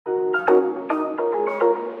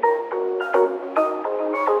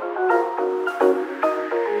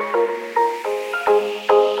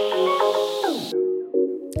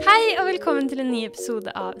til en ny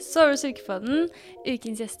episode av Sove- og styrkepodden.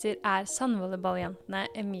 Ukens gjester sandvolleyball-jentene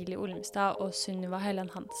Emilie Olimstad og Sunniva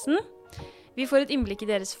Helland-Hansen. Vi får et innblikk i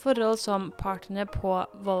deres forhold som partnere på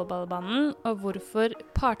volleyballbanen, og hvorfor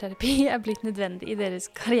parterapi blitt nødvendig i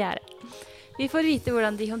deres karriere. Vi får vite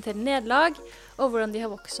hvordan de håndterer nederlag, og hvordan de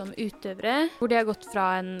har vokst som utøvere, hvor de har gått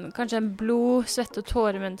fra kanskje en blod, svette og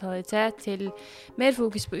tårementalitet til mer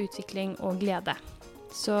fokus på utvikling og glede.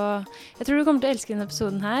 Så jeg tror du kommer til å elske denne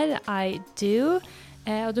episoden her, I do.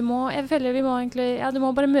 Og du må bare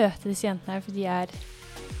møte disse jentene her, for de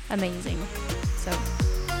amazing. Så,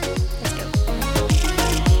 let's go.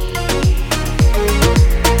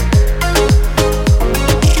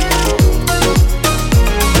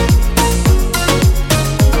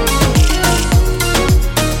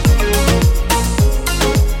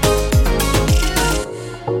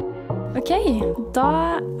 Ok,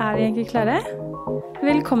 da vi egentlig klare.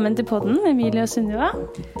 Velkommen til podden, Emilie og Sunniva.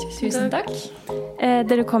 Tusen takk.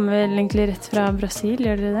 Dere kommer vel egentlig rett fra Brasil,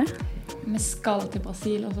 gjør dere det? Vi skal til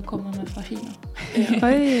Brasil, og så kommer vi fra Kina.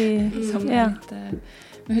 Oi, litt,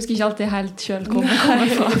 vi husker ikke alltid helt selv hvor vi kommer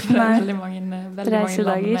fra. Veldig mange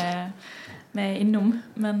land vi innom.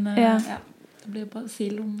 Men det blir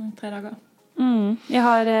Brasil om 3 dager. Jeg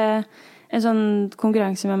har en sånn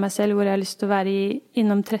konkurranse med meg selv, hvor jeg har lyst til å være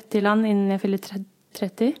innom 30 land innen jeg fyller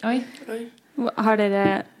 30. Oi. Har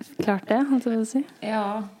dere klart det, holdt jeg å si?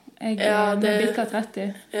 Ja, jeg bytta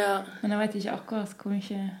 30. Ja. Men jeg vet ikke akkurat hvor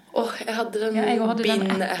mye... Jeg hadde den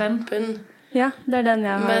bind-appen. Ja, det den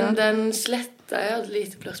jeg har. Men den sletta jeg. Hadde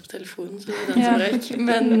lite plass på telefonen, så det den som røyk.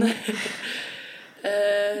 Men nei.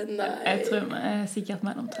 Jeg tror vi sikkert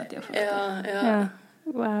mellom 30 og 40. Ja.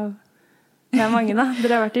 Wow. Det mange da.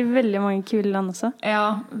 Dere har vært i veldig mange kule land også.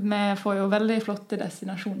 Ja, vi får jo veldig flotte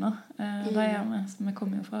destinasjoner. Vi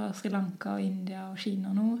kommer jo fra Sri Lanka og India og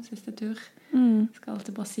Kina nå, siste tur. Skal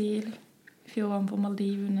til Brasil. I fjor var vi på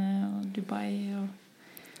Maldivene og Dubai og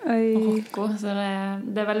Marokko. Så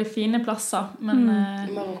det veldig fine plasser. Men,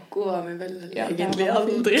 Marokko var vi vel egentlig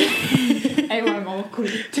aldri. Jeg var i Marokko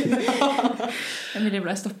litt. Emilie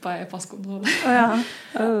ble stoppet i passkontroll.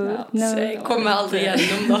 Så jeg kom aldri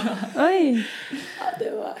gjennom da. Oi. Ja, det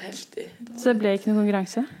var heftig. Så det ble ikke noen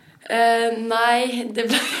konkurranse? Nei, det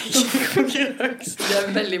ble ikke konkurranse. Det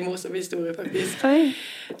en veldig morsom historie faktisk. Oi.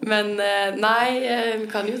 Men nei, vi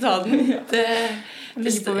kan jo ta den. Det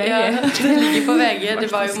ligger på VG. Ja, det ligger på VG. Det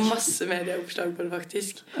var jo masse medieoppslag på det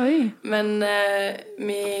faktisk. Oi. Men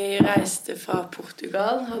vi reiste fra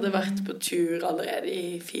Portugal. Hadde vært på tur allerede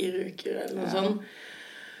i 4 uker eller noe sånt.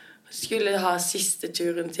 Skulle ha siste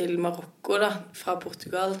turen til Marokko da, fra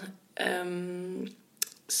Portugal.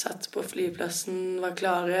 Satt på flyplassen, var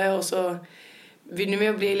klare, og så begynner vi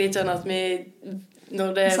å bli litt sånn at vi...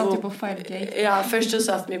 satt vi på feil gate. Ja, først så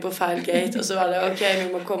satt vi på feil gate, og så var det ok, vi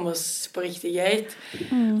må komme oss på riktig gate.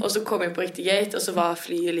 Og så kom vi på riktig gate, og så var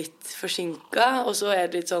flyet litt forsinket, og så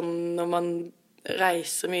det litt sånn, når man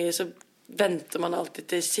reiser mye, så venter man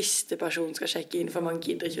alltid til siste person skal sjekke inn, for man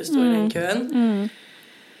gidder ikke å stå i den køen.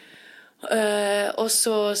 Og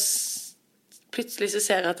så plutselig så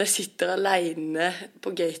ser jeg at jeg sitter alene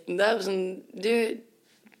på gaten der, og sånn,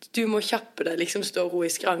 du må kjappe deg, liksom stå ro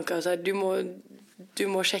i skranka, og så du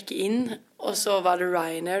må sjekke inn, og så var det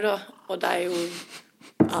Ryanair da, og det jo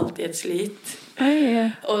alltid et slit.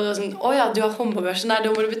 Og det var sånn, du har håndbagasje, nei,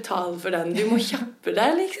 da må du betale for den, du må kjappe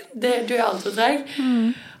deg, liksom, du alt for treg.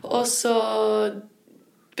 Og så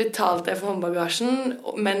betalte jeg for håndbagasjen,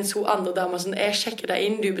 mens hun andre damer sånn, jeg sjekker deg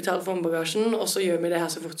inn, du betaler for håndbagasjen, og så gjør vi det her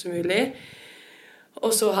så fort som mulig.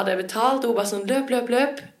 Og så hadde jeg betalt, og hun bare sånn,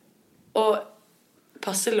 løp, og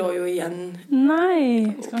passet lå jo igjen.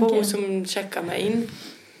 Nei. På hun som sjekket meg inn.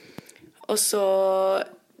 Og så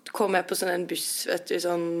kom jeg på sånn en buss, vet du,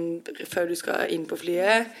 sånn, før du skal inn på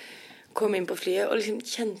flyet. Kom inn på flyet, og liksom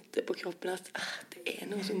kjente på kroppen at det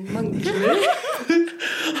noe som mangler.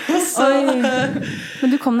 Men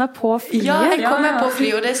du kom deg på flyet? Ja, jeg kom meg på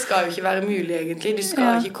flyet, og det skal jo ikke være mulig egentlig. Du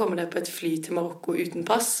skal ikke komme deg på et fly til Marokko uten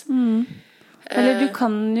pass. Eller du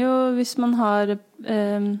kan jo, hvis man har du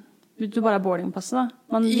bare har boardingpasset da.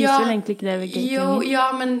 Man viser jo egentlig ikke det ved gaten. Ja,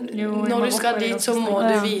 men når du skal dit, så må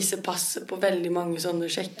du vise passet på veldig mange sånne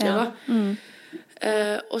sjekker da.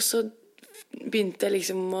 Og så begynte jeg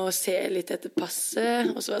liksom å se litt etter passet,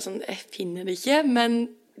 og så var det sånn, jeg finner det ikke, men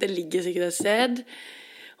det ligger sikkert et sted.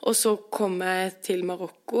 Og så kom jeg til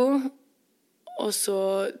Marokko, og så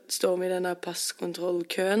står vi i denne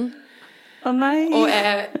passkontrollkøen. Nei. Og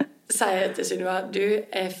jeg sier til Sunniva,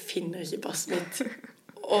 jeg finner ikke passet mitt.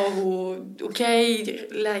 Og hun, ok,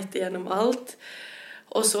 leter gjennom alt.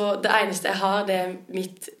 Og så det eneste jeg har, det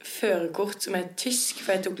mitt førerkort som tysk,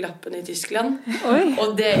 for jeg tok lappen i Tyskland. Oi. Og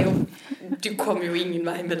det jo du kommer jo ingen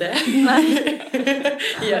vei med det. Nei.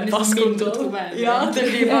 Igjen, passkontroll. Ja, det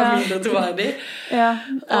blir bare mindre troverdig. Ja,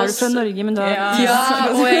 du fra Norge, men da... Ja,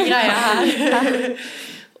 og jeg greier her.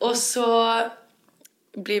 Og så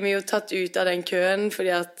blir vi jo tatt ut av den køen, fordi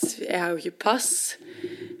at jeg har jo ikke pass.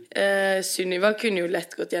 Sunniva kunne jo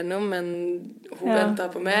lett gått gjennom, men hun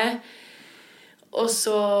ventet på meg. Og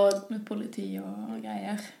så... Med politi og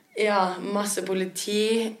greier. Ja, masse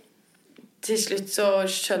politi. Til slutt så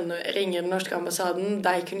ringer den norske ambassaden.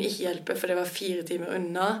 De kunne ikke hjelpe, for det var 4 timer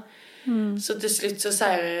unna. Så til slutt så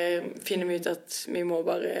finner vi ut at vi må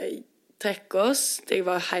bare trekke oss. Det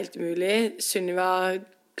var helt umulig. Sunniva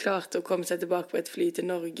klarte å komme seg tilbake på et fly til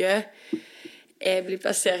Norge. Jeg blir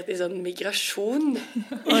plassert i sånn migrasjon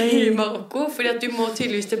i Marokko, fordi at du må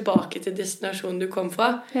tydeligvis tilbake til destinasjonen du kom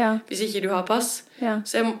fra, hvis ikke du har pass.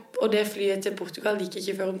 Og det flyet til Portugal gikk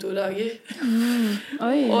ikke før om 2 dager.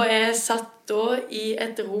 Og jeg satt da i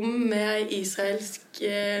et rom med en israelsk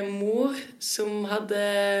mor som hadde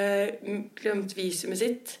glemt visumet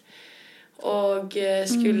sitt, og vi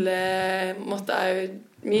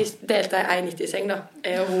delte en 1,90-seng da,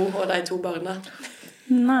 jeg og hun og de 2 barna.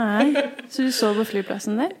 Nei, så du så på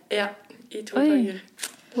flyplassen der? Ja, i 2 dager.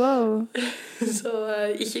 Wow. Så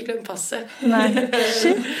ikke glem passet. Nei,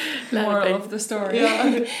 shit. Moral of the story.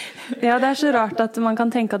 Ja, det så rart at man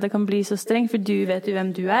kan tenke at det kan bli så strengt, for du vet jo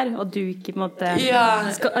hvem du og du ikke på en måte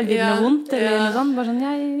skal gjøre noe vondt, eller noe sånt. Bare sånn,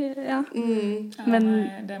 Men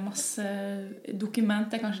det masse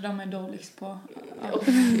dokument, det kanskje det vi dårligst på.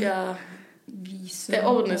 Det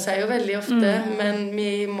ordner seg jo veldig ofte, men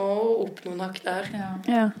vi må oppnå nok der.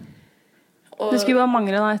 Og det skulle bare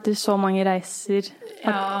mangle da, etter så mange reiser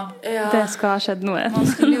at det skal ha skjedd noe. Man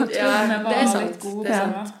skulle jo tro vi var det litt gode på det.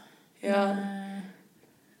 Jeg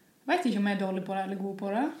vet ikke om jeg dårlig på det eller god på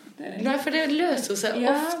det. Nei, for det løser seg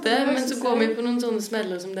ofte, men så går vi på noen sånne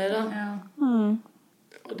smeller som det da.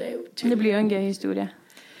 Og det jo tull. Det blir jo en gøy historie.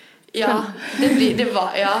 Ja, det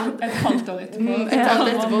var, Et halvt år etterpå. Et halvt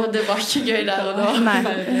etterpå, det var ikke gøy der og da.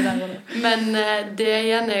 Men det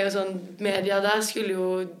igjen jo sånn, media der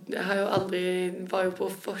var jo på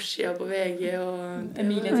forsida på VG og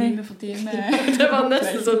Emilie time for time. Det var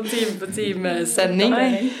nesten sånn time på time sending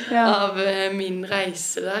av min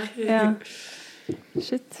reise der.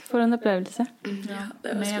 Shit, for en opplevelse. Ja,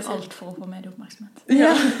 det var alt for å få medieoppmerksomhet. Det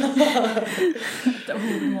var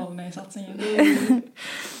hovedmålene i satsingen.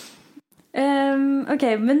 Ok,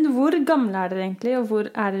 men hvor gamle dere egentlig, og hvor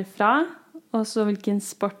dere fra? Og så hvilken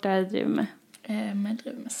sport dere driver med? Vi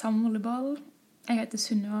driver med sandvolleyball. Jeg heter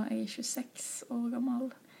Sunniva, jeg 26 år gammel.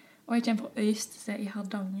 Og jeg kommer fra Øystese i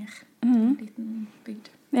Hardanger. En liten bygd.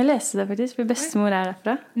 Jeg leste det faktisk, for bestemor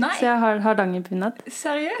derfra. Nei. Så jeg har Hardanger-bunad.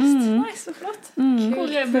 Seriøst? Nei, så flott. Hvor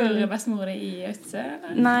bor bestemor i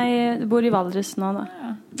Øystese? Nei, jeg bor i Valdres nå da.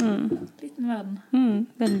 Liten verden.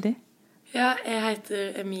 Veldig. Ja, jeg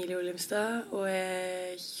heter Emilie Olimstad, og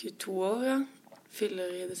jeg 22 år, Fyller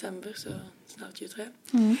i desember, så snart 23.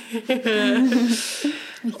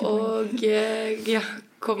 Og jeg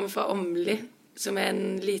kommer fra Åmli, som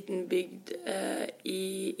en liten bygd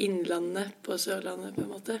i Innlandet på Sørlandet, på en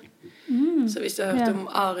måte. Så hvis du har hørt om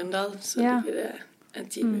Arendal, så blir det en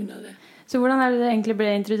time unna det. Så hvordan det egentlig ble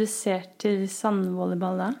introdusert til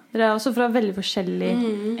sandvolleyball da? Dere også fra veldig forskjellige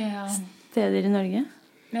steder i Norge.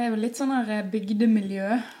 Det jo litt sånn her bygdemiljø,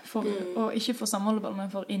 og ikke for sandvolleyball, men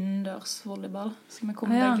for innendørsvolleyball. Så vi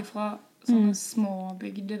kommer begge fra sånne små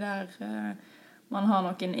bygder der man har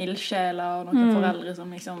noen ildsjeler og noen foreldre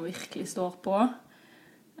som liksom virkelig står på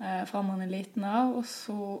fra man liten av. Og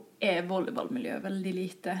så volleyballmiljøet veldig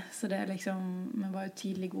lite, så det liksom, vi var jo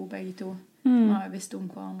tidlig gode begge to. Vi har jo visst om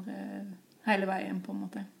hverandre hele veien på en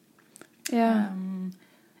måte.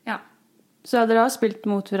 Så dere har spilt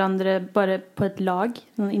mot hverandre bare på et lag,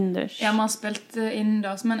 sånn innendørs? Ja, vi har spilt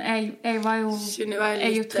innendørs, men jeg var jo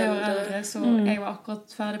jeg jo 3 år eldre, så jeg var akkurat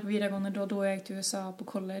ferdig på videregående. Da dro jeg til USA på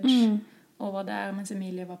college, og var der mens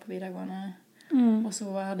Emilie var på videregående. Og så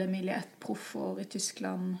hadde Emilie et proffår i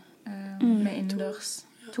Tyskland med innendørs.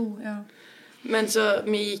 2, Men så,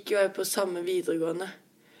 vi gikk jo på samme videregående.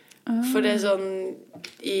 For det sånn,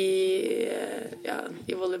 i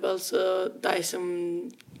volleyball, så de som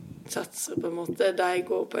satser på en måte, de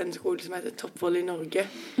går på en skole som heter Toppvoll i Norge,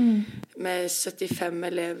 med 75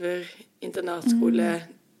 elever, internatskole,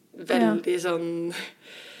 veldig sånn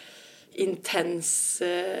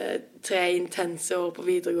intense 3 intense år på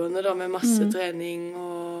videregående da, med masse trening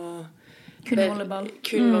og kun volleyball.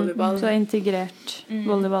 Så integrert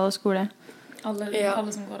volleyball og skole.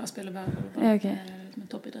 Alle som går der spiller bare volleyball. Med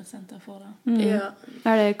toppidrettssenter for det.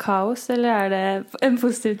 Er det kaos, eller er det en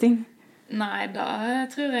positiv ting? Nei, da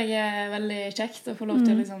tror jeg veldig kjekt å få lov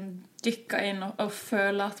til å liksom dykke inn og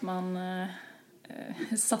føle at man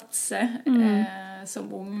satser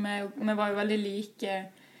som ung. Vi var jo veldig like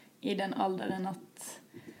i den alderen at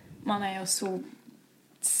man jo så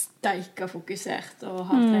steika fokusert og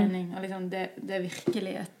har trening. Og liksom det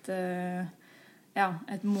virkelig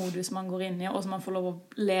et modus man går inn i, og som man får lov å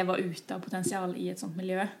leve ut av potensial i et sånt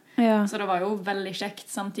miljø. Ja. Så det var jo veldig kjekt,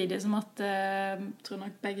 samtidig som at tror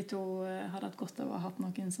nok begge to hadde hatt godt av å ha hatt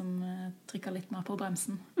noen som trykker litt mer på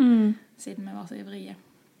bremsen, siden vi var så ivrige.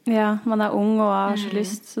 Ja, man ung og har så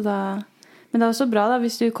lyst, så da... Men det også bra da,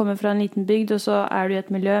 hvis du kommer fra en liten bygd, og så du i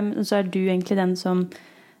et miljø, og så du egentlig den som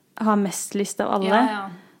har mest lyst av alle. Ja.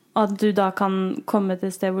 At du da kan komme til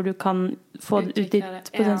et sted hvor du kan få ut ditt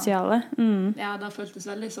potensial. Ja, det føltes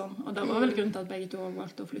veldig sånn. Og det var vel grunn til at begge to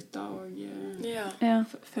valgte å flytte og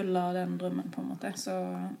følge den drømmen på en måte. Så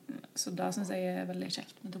det synes jeg veldig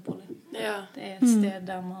kjekt med Topoli. Ja. Det et sted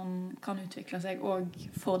der man kan utvikle seg, og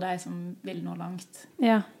for deg som vil nå langt,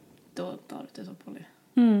 da drar du til Topoli.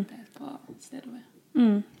 Det et bra sted å være.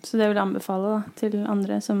 Så det vil jeg anbefale da, til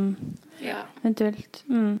andre som eventuelt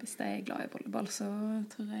hvis de glad i volleyball, så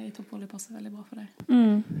tror jeg Topoli passer veldig bra for deg.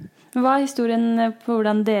 Hva historien på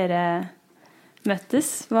hvordan dere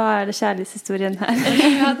møttes? Hva det kjærlighetshistorien her?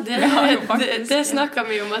 Ja, det snakket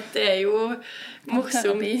vi om, at det jo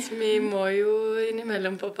morsomt. Vi må jo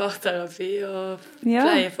innimellom på parterapi og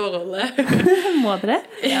pleie forholdet. Må dere?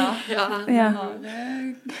 Ja. Vi har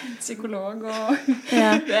psykolog, og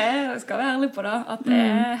jeg skal være ærlig på det, at det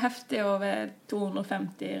heftig over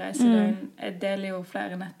 250 reisedøgn. Jeg deler jo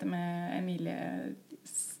flere netter med Emilie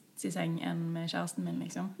i seng enn med kjæresten min,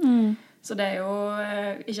 liksom. Så det jo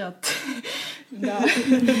ikke at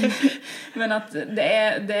men at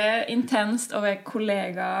det intenst å være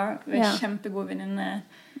kollega, være kjempegode venninner,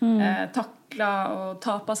 takle å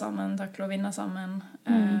tape sammen, takle å vinne sammen,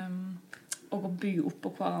 og å by opp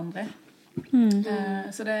på hverandre.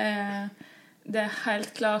 Så det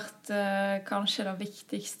helt klart kanskje det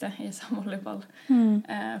viktigste i sandvolleyball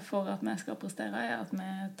for at vi skal prestere, at vi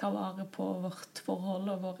tar vare på vårt forhold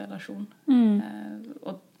og vår relasjon.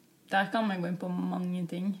 Og der kan vi gå inn på mange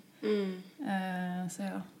ting. Så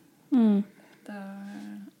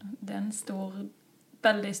det en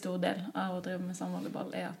veldig stor del av å drive med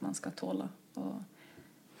sandvolleyball at man skal tåle å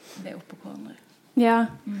være oppe på hverandre. Ja,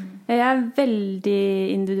 jeg en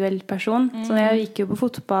veldig individuell person. Så jeg gikk jo på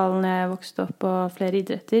fotball når jeg vokste opp på flere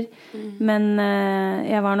idretter. Men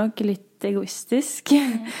jeg var nok litt egoistisk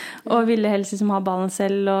og ville helst liksom ha ballen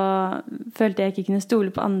selv, og følte jeg ikke kunne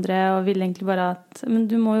stole på andre, og ville egentlig bare at men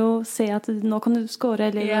du må jo se at nå kan du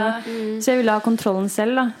score eller så jeg ville ha kontrollen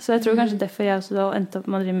selv da. Så jeg tror kanskje derfor jeg også da endte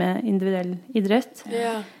opp med å drive med individuell idrett.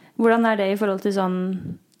 Hvordan det i forhold til sånn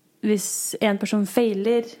hvis en person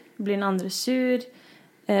feiler, blir den andre sur,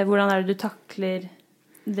 hvordan det du takler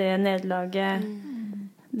det nederlaget,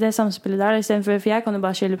 det samspillet der, i stedet for jeg kan jo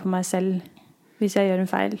bare skylde på meg selv hvis jeg gjør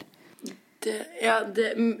en feil.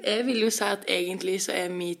 Jeg vil jo si at egentlig så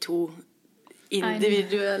vi to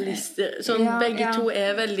individualister. Sånn, begge to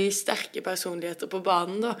veldig sterke personligheter på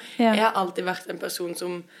banen da. Jeg har alltid vært en person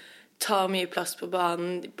som tar mye plass på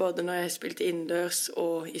banen, både når jeg spilte innendørs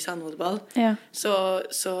og i sandvolleyball.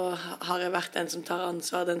 Så har jeg vært den som tar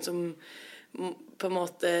ansvar, den som på en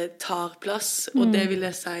måte tar plass, og det vil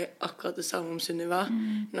jeg si akkurat det samme om Sunniva.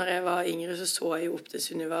 Når jeg var yngre så jeg jo opp til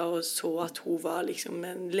Sunniva og så at hun var liksom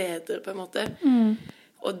en leder på en måte.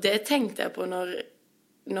 Og det tenkte jeg på når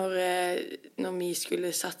vi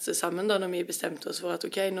skulle satse sammen da, når vi bestemte oss for at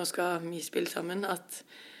ok, nå skal vi spille sammen, at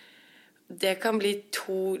det kan bli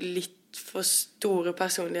to litt for store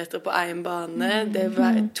personligheter på en bane. Det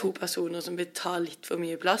to personer som vil ta litt for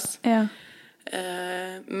mye plass.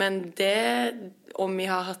 Men og vi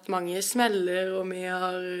har hatt mange smeller, og vi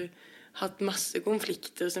har hatt masse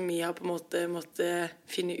konflikter som vi har på en måte måttet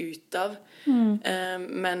finne ut av.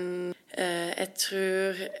 Men jeg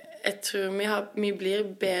tror vi blir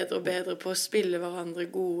bedre og bedre på å spille hverandre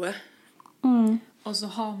gode. Og så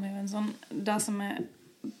har vi jo en sånn, det som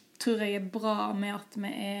tror jeg bra med at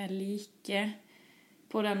vi like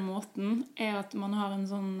på den måten, at man har en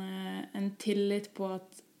sånn en tillit på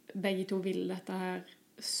at begge to vil dette her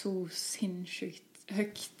så sinnssykt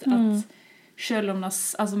høyt, at selv om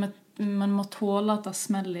man må tåle at det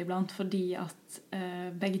smeller iblant fordi at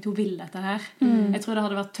begge to vil dette her. Jeg tror det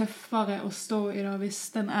hadde vært tøffere å stå i det hvis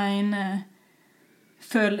den ene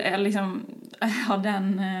har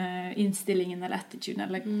den innstillingen eller attituden,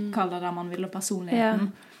 eller kaller det man vil, og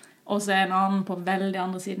personligheten. Og så en annen på veldig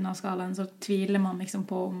andre siden av skalaen, så tviler man liksom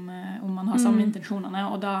på om man har samme intensjonene,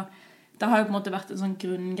 og det har jo på en måte vært en sånn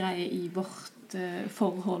grunngreie i vårt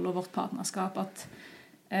forhold og vårt partnerskap, at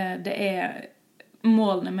det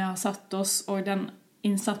målene vi har satt oss, og den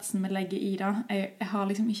innsatsen vi legger i det. Jeg har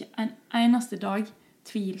liksom ikke en eneste dag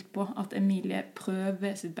tvilt på at Emilie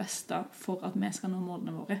prøver sitt beste for at vi skal nå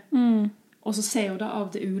målene våre. Og så ser jo det av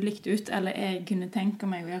det ulikt ut, eller jeg kunne tenke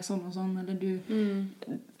meg å gjøre sånn og sånn, eller du.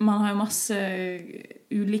 Man har jo masse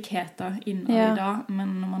ulikheter innad i det,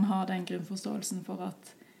 men når man har den grunnforståelsen for at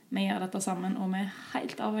vi gjør dette sammen, og vi er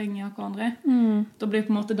helt avhengige av hverandre, da blir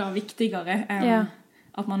på en måte det viktigere enn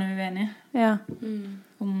at man er uenig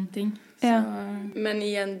om ting. Så. Men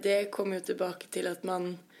igjen, det kommer jo tilbake til at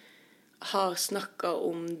man har snakket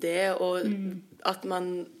om det, og at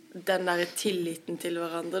man den der tilliten til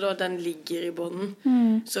hverandre, da, den ligger i bånden.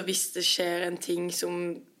 Så hvis det skjer en ting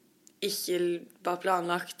som ikke var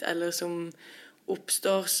planlagt, eller som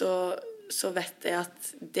oppstår, så vet jeg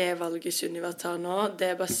at det valget Sunniva tar nå,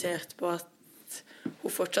 det er basert på at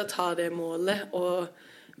hun fortsatt har det målet,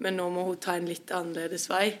 men nå må hun ta en litt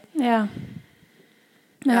annerledes vei. Ja.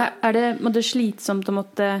 Men det slitsomt å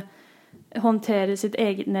måtte håndtere sitt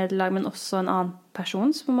eget nederlag, men også en annen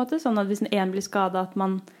persons, på en måte? Sånn at hvis en blir skadet, at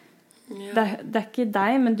man det er ikke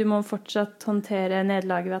deg, men du må fortsatt håndtere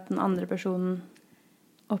nederlaget ved at den andre personen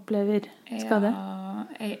opplever skade.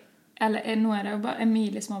 Nå er det jo bare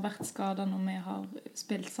Emilie som har vært skadet når vi har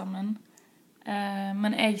spilt sammen.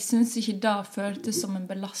 Men jeg synes ikke det føltes som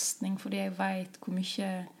en belastning, fordi jeg vet hvor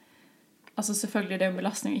mye... Altså selvfølgelig det er en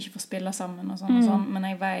belastning å ikke få spille sammen og sånn, men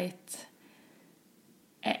jeg vet,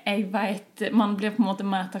 man blir på en måte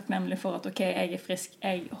mer takknemlig for at ok, jeg er frisk,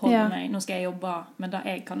 jeg holder meg, nå skal jeg jobbe med det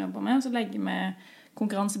jeg kan jobbe med, og så legger vi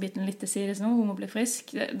konkurransebiten litt til side, så nå hun må bli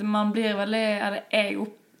frisk. Man blir veldig,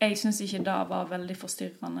 jeg synes ikke det var veldig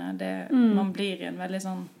forstyrrende. Man blir i en veldig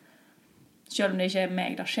sånn, selv om det ikke er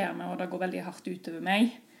meg det skjer med, og det går veldig hardt utover meg,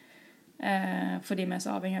 fordi vi er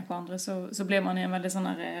så avhengige av hverandre, så blir man i en veldig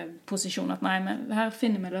sånn posisjon at nei, men her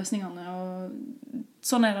finner vi løsningene, og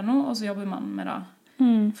sånn er det nå, og så jobber man med det.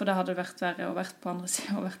 For det hadde vært verre å vært på andre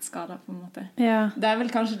siden og vært skadet på en måte. Det er vel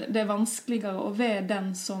kanskje det vanskeligere å være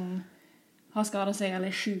den som har skadet seg eller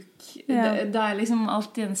er syk. Det er liksom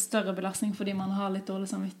alltid en større belastning fordi man har litt dårlig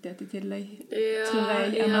samvittighet i tillegg, tror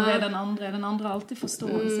jeg, enn å være den andre. Den andre har alltid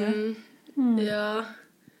forståelse.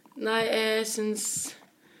 Nei, jeg synes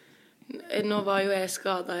nå var jo jeg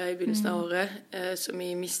skadet i begynnelsen av året, så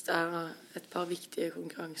vi mistet et par viktige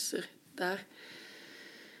konkurranser der.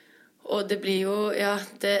 Og det blir jo,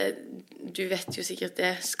 du vet jo sikkert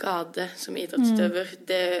det, skade som idrettsutøver,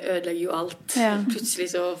 det ødelegger jo alt. Plutselig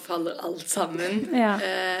så faller alt sammen.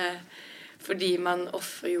 Fordi man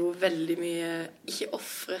offrer jo veldig mye, ikke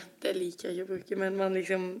offre, det liker jeg ikke å bruke, men man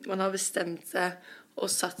har bestemt seg og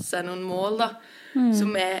satt seg noen mål da,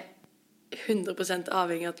 som er 100%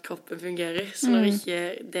 avhengig av at kroppen fungerer. Så når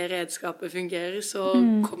ikke det redskapet fungerer, så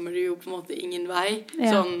kommer det jo på en måte ingen vei.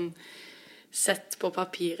 Sånn sett på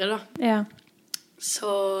papiret da.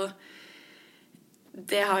 Så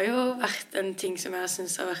det har jo vært en ting som jeg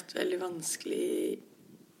synes har vært veldig vanskelig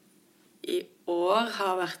i år,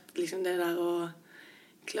 har vært liksom det der å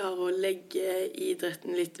klare å legge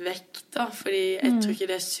idretten litt vekk da, fordi jeg tror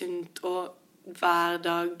ikke det er sunt å hver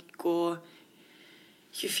dag gå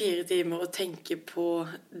 24 timer og tenke på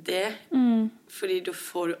det, fordi da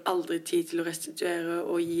får du aldri tid til å restituere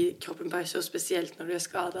og gi kroppen pause, og spesielt når du er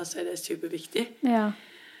skadet, så er det superviktig.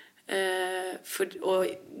 Og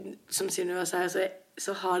som Sunniva sier,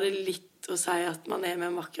 så har det litt å si at man er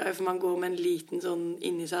med makkere, for man går med en liten sånn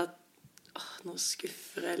inni seg at nå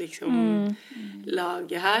skuffer jeg liksom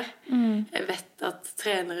laget her. Jeg vet at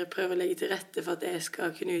trenere prøver å legge til rette for at jeg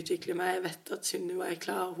skal kunne utvikle meg. Jeg vet at Sunniva er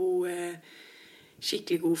klar, hun er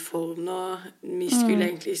skikkelig god form nå. Vi skulle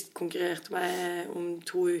egentlig konkurrert med om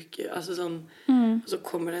 2 uker, altså sånn, og så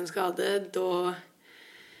kommer det en skade, da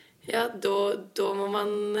må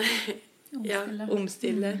man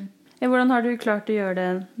omstille. Hvordan har du klart å gjøre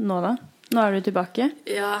det nå da? Nå er du tilbake?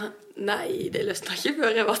 Nei, det løsnet ikke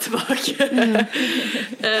før jeg var tilbake.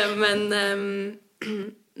 Men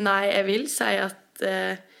nei, jeg vil si at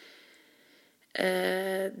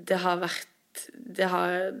det har vært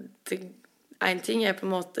en ting er på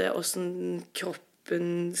en måte hvordan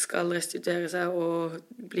kroppen skal restituere seg og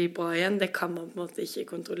bli bra igjen. Det kan man på en måte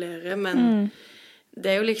ikke kontrollere, men det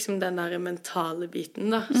er jo liksom den der mentale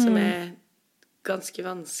biten da, som er ganske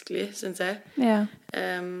vanskelig, synes jeg.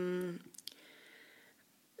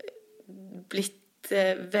 Blitt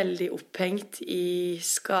veldig opphengt i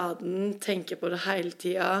skaden, tenker på det hele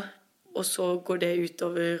tiden, og så går det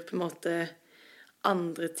utover på en måte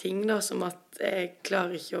andre ting da, som at jeg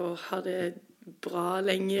klarer ikke å ha det bra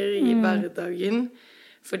lenger i hverdagen,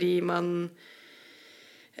 fordi man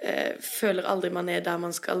føler aldri man er der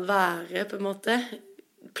man skal være, på en måte.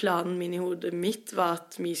 planen min i hodet mitt var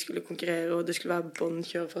at vi skulle konkurrere, og det skulle være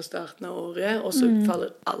båndkjør fra starten av året, og så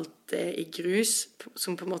faller alt det i grus,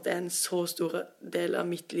 som på en måte en så stor del av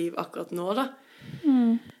mitt liv akkurat nå, da.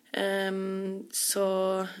 Så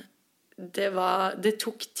det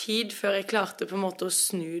tok tid før jeg klarte på en måte å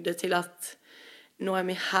snu det til at nå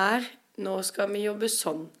vi her, nå skal vi jobbe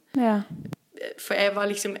sånn. Ja. For jeg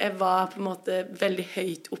var på en måte veldig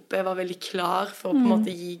høyt oppe, jeg var veldig klar for å på en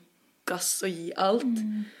måte gi gass og gi alt.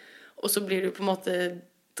 Og så blir du på en måte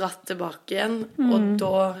dratt tilbake igjen, og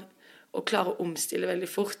da å klare å omstille veldig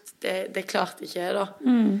fort, det klarte ikke jeg da.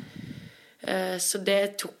 Så det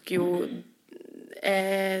tok jo,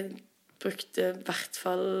 jeg brukte i hvert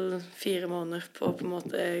fall 4 måneder på en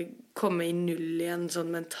måte komme i null igjen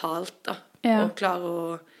sånn mentalt da, og klare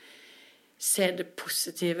å se det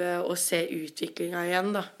positive og se utviklingen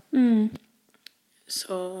igjen da.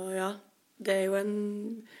 Så ja, det er jo en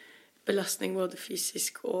belastning både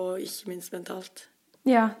fysisk og ikke minst mentalt.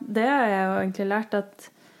 Ja, det har jeg jo egentlig lært, at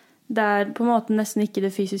det er på en måte nesten ikke det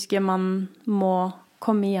fysiske man må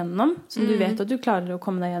komme igjennom, så du vet at du klarer å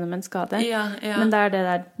komme deg gjennom en skade. Men det er det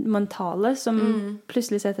der mentale som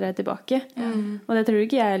plutselig setter deg tilbake. Og det tror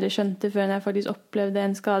ikke jeg heller skjønte før jeg faktisk opplevde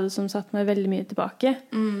en skade som satte meg veldig mye tilbake.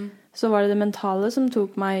 Så var det mentale som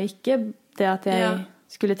tok meg, ikke det at jeg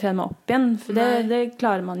skulle trene meg opp igjen, for det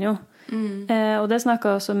klarer man jo. Og det snakket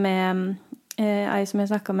jeg også med ei som jeg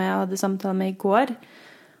snakket med, jeg hadde samtale med i går.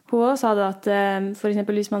 Hun sa det at for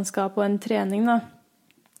eksempel hvis man skal på en trening da,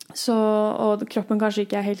 og kroppen kanskje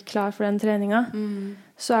ikke er helt klar for den treningen,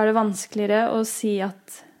 så er det vanskeligere å si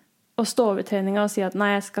å stå over treningen og si at nei,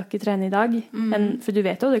 jeg skal ikke trene i dag, for du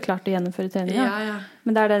vet jo at du er klart å gjennomføre treningen.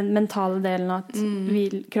 Men det er den mentale delen at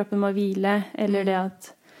kroppen må hvile, eller det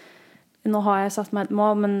at nå har jeg satt meg et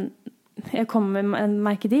mål, men jeg kommer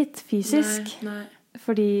meg ikke dit fysisk,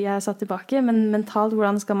 fordi jeg er satt tilbake, men mentalt,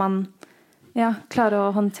 hvordan skal man klare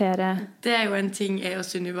å håndtere? Det er jo en ting jeg og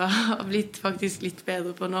Sunniva har blitt faktisk litt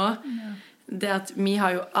bedre på nå. Det at vi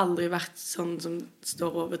har jo aldri vært sånn som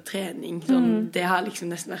står over trening. Sånn, det har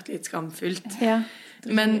liksom nesten vært litt skamfullt.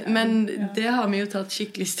 Men det har vi jo tatt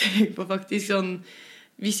skikkelig steg på faktisk. Sånn,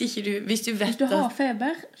 hvis du vet du har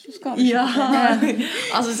feber, så skal du ikke trene.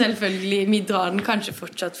 Altså selvfølgelig, vi drar den kanskje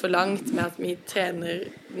fortsatt for langt med at vi trener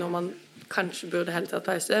når man kanskje burde helt tatt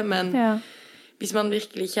pause, men hvis man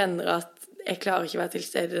virkelig kjenner at jeg klarer ikke å være til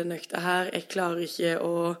stede i den økta her, jeg klarer ikke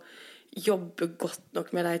å jobbe godt nok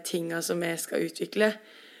med de tingene som jeg skal utvikle,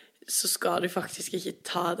 så skal du faktisk ikke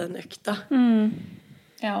ta den økta.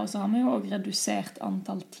 Ja, og så har vi jo også redusert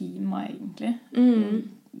antall timer egentlig.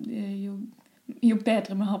 Jo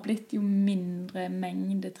bedre vi har blitt, jo mindre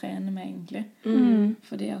mengde trener vi egentlig.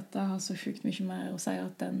 Fordi at det har så sjukt mye mer å si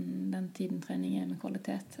at den tiden trening er med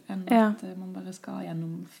kvalitet, enn at man bare skal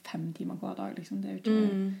gjennom 5 timer hver dag. Liksom. Det er jo ikke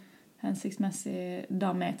hensiktsmessig da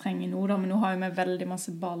vi trenger nå, da. Men nå har vi veldig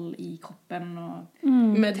masse ball i kroppen. Og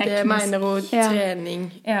med teknisk. Det mener hun trening.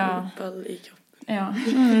 Ball i kroppen.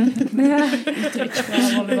 Uttrykk fra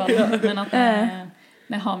volleyball. Men at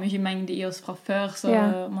vi har mye mengde i oss fra før, så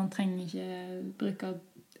man trenger ikke bruke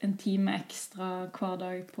en time ekstra hver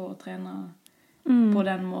dag på å trene på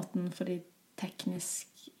den måten, fordi teknisk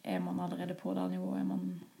er man allerede på det nivået.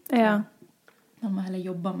 Man må heller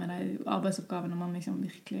jobbe med de arbeidsoppgavene man liksom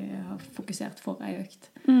virkelig har fokusert for en økt.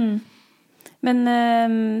 Men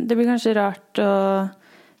det blir kanskje rart å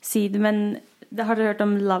si det, men har dere hørt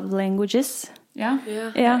om love languages? Ja.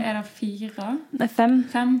 Er det 4? Nei, 5.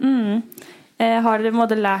 Har dere på en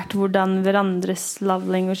måte lært hvordan hverandres love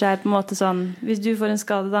language er? På en måte sånn, hvis du får en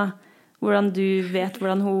skade da, hvordan du vet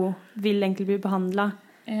hvordan hun vil egentlig bli behandlet?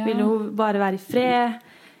 Vil hun bare være i fred?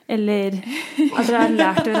 Eller at dere har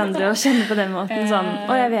lært hverandre å kjenne på den måten sånn,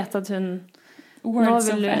 og jeg vet at hun words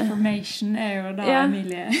of affirmation er jo da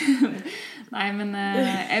Emilie. Nei, men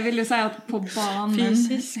jeg vil jo si at på banen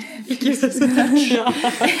fysisk det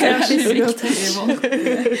er ikke viktig i vårt.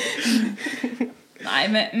 Nei,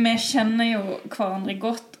 vi kjenner jo hverandre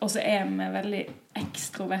godt, og så er vi veldig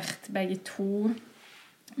ekstrovert begge to.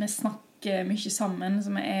 Vi snakker mye sammen,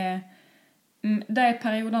 så vi de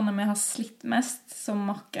periodene vi har slitt mest som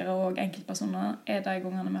makkere og enkeltpersoner er de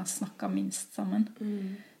gangene vi har snakket minst sammen.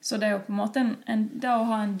 Så det er jo på en måte det å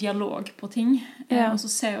ha en dialog på ting, og så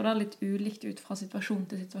ser jo det litt ulikt ut fra situasjon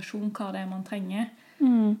til situasjon hva det er man trenger.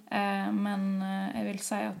 Men jeg vil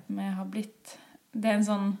si at vi har blitt, det er en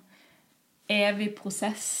sånn evig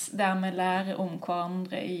prosess der vi lærer om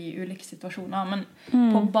hverandre i ulike situasjoner, men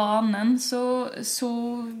på banen så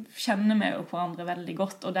kjenner vi jo hverandre veldig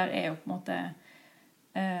godt, og der er jo på en måte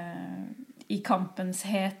i kampens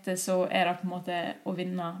hete så er det på en måte å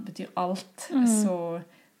vinne betyr alt, så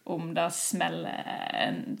om det smeller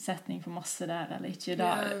en setning for masse der eller ikke.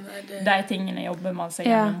 De tingene jobber man seg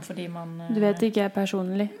gjennom fordi man... Du vet det ikke er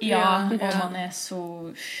personlig. Ja, og man er så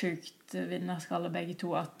sjukt vinnerskalle begge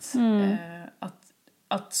to at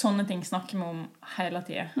sånne ting snakker vi om hele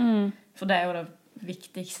tiden. For det er jo det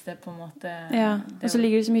viktigste på en måte. Ja, og så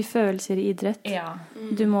ligger det så mye følelser i idrett. Ja.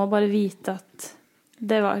 Du må bare vite at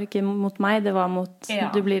det var ikke mot meg, det var mot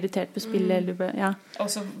du blir irritert på spillet, eller du ble,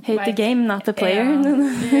 hate the game, not the player.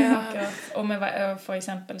 Og for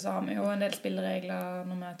eksempel så har vi jo en del spilleregler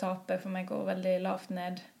når vi taper, for vi går veldig lavt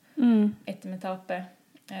ned etter vi taper.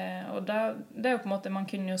 Og det er jo på en måte, man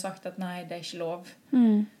kunne jo sagt at nei, det er ikke lov.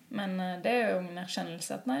 Men det er jo en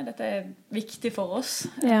erkjennelse at nei, dette er viktig for oss.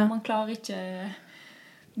 Man klarer ikke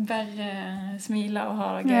bare smile og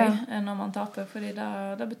ha det gøy når man taper, fordi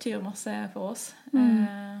det betyr masse for oss.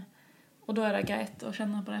 Og da er det greit å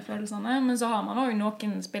kjenne på de følelsene. Men så har man også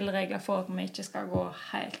noen spilleregler for at vi ikke skal gå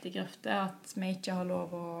helt i grøfte, at vi ikke har lov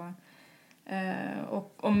å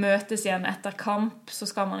møtes igjen etter kamp, så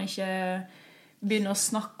skal man ikke begynne å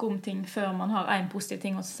snakke om ting før man har en positiv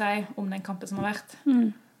ting å si om den kampen som har vært.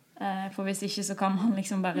 For hvis ikke så kan man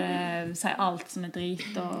liksom bare si alt som er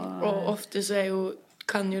drit. Og ofte så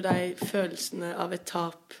kan jo de følelsene av et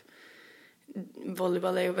tap,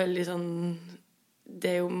 volleyball er jo veldig sånn, det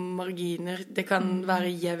er jo marginer, det kan være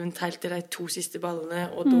jevnt helt til de 2 siste ballene,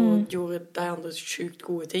 og da gjorde de andre sjukt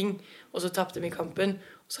gode ting, og så tappte vi kampen,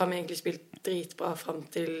 og så har vi egentlig spilt dritbra frem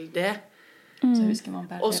til det.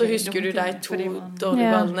 Og så husker du de 2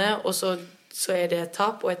 dårlige ballene, og så er det et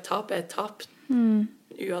tap, og et tap er et tap,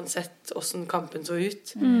 uansett hvordan kampen så ut.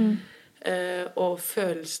 Og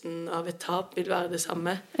følelsen av et tap vil være det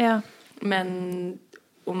samme. Men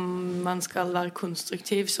om man skal være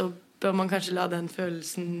konstruktiv, så bør man kanskje la den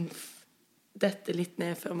følelsen dette litt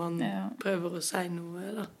ned før man prøver å si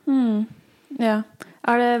noe da.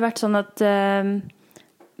 Har det vært sånn at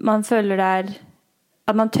man føler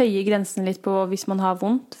at man tøyer grensen litt på hvis man har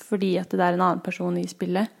vondt, fordi at det er en annen person i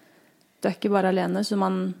spillet? Du er ikke bare alene, så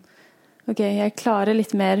jeg klarer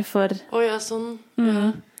litt mer for... sånn.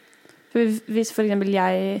 For hvis for eksempel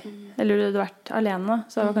jeg eller du hadde vært alene,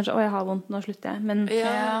 så var det kanskje jeg har vondt, nå slutter jeg. Men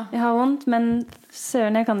jeg har vondt, men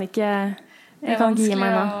søren, jeg kan ikke gi meg nå. Det er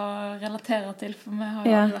vanskelig å relatere til, for vi har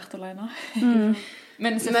jo aldri vært alene.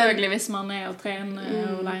 Men selvfølgelig, hvis man er og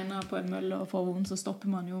trener alene på en mølle og får vondt, så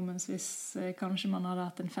stopper man jo, mens hvis kanskje man hadde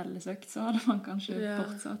hatt en fellesøkt, så hadde man kanskje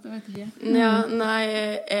fortsatt, jeg vet ikke. Nei,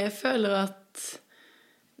 jeg føler at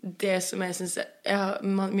det som jeg synes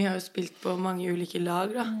vi har jo spilt på mange ulike lag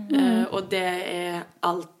da, og det er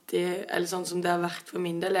alltid, eller sånn som det har vært for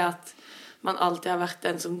min del, er at man alltid har vært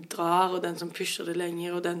den som drar, og den som pusher det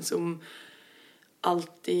lenger, og den som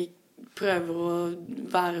alltid prøver å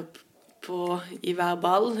være på i hver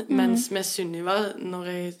ball, mens med Sunniva, når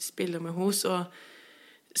jeg spiller med henne,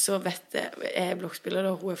 så vet jeg er blokkspiller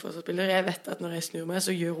og hun er forsvarsspiller. Jeg vet at når jeg snur meg,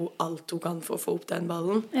 så gjør hun alt hun kan for å få opp den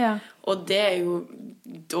ballen. Og det er jo,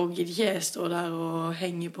 da gidder ikke jeg stå der og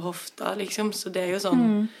henge på hofta, liksom. Så det er jo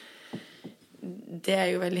sånn, det er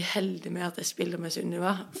jo veldig heldig med at jeg spiller med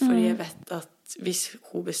Sunniva, fordi jeg vet at hvis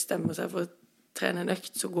hun bestemmer seg for å trene en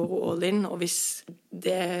økt, så går hun all in, og hvis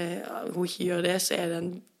hun ikke gjør det, så er det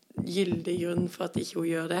en gyldig grunn for at ikke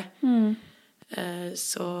hun gjør det.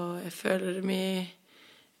 Så jeg føler det mye...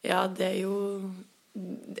 det er jo...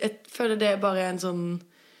 Jeg føler det er bare en sånn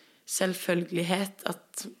selvfølgelighet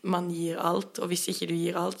at man gir alt, og hvis ikke du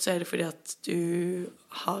gir alt, så er det fordi at du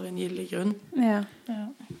har en gyldig grunn.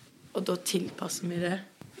 Og da tilpasser vi det.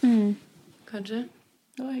 Kanskje?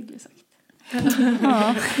 Det var hyggelig sagt.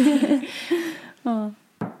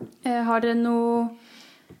 Har dere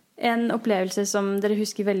en opplevelse som dere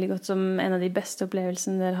husker veldig godt som en av de beste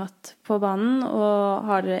opplevelsene dere har hatt på banen, og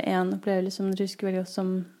har dere en opplevelse som dere husker veldig godt som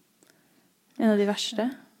en av de verste?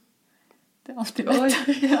 Det er alltid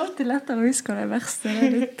lett å huske det verste. Det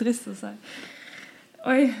er litt trist å si.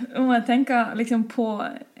 Om jeg tenker liksom på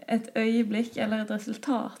et øyeblikk eller et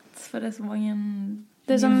resultat, for det er så mange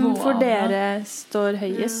det som for dere står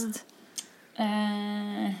høyest.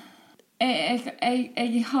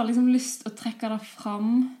 Jeg har liksom lyst å trekke det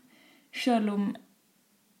fram, selv om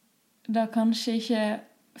det kanskje ikke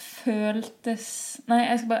føltes... Nei,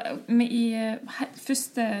 jeg skal bare... I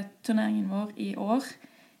første turneringen vår i år,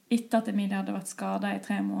 etter at Emilie hadde vært skadet i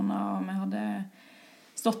 3 måneder, og vi hadde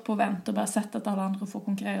stått på vent og bare sett at alle andre får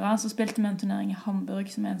konkurrere, så spilte vi en turnering i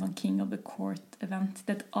Hamburg, som er en sånn King of the Court-event.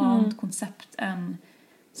 Det er et annet konsept enn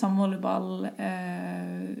sandvolleyball,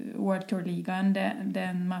 World Tour Ligaen. Det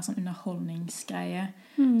er en mer sånn underholdningsgreie,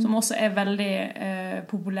 som også er veldig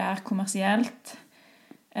populær kommersielt,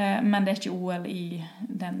 men det er ikke OL i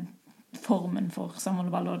den formen for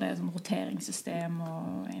sandvolleyball, og det er sånn roteringssystem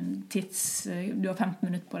og en du har 15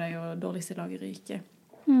 minutter på deg og dårligste laget ryker.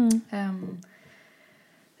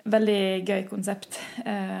 Veldig gøy konsept,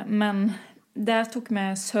 men der tok vi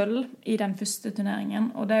sølv i den første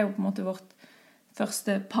turneringen, og det er jo på en måte vårt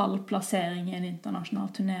første pallplassering i en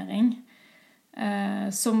internasjonal turnering,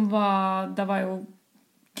 det var jo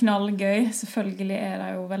knallgøy. Selvfølgelig er det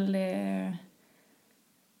jo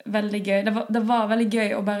veldig gøy. Det var veldig gøy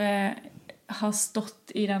å bare ha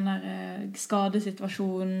stått i den der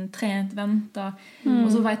skadesituasjonen, trent, ventet,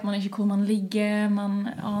 og så vet man ikke hvor man ligger, man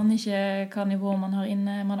aner ikke hva nivå man har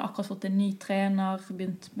inne, man har akkurat fått en ny trener,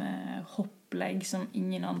 begynt med hopplegg som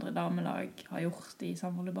ingen andre damelag har gjort i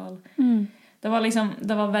sandvolleyball. Det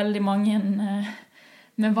var veldig mange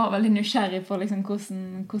vi var veldig nysgjerrig på liksom,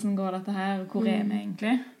 hvordan går dette her, og hvor er vi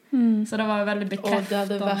egentlig. Så det var jo veldig bekreftende. Og det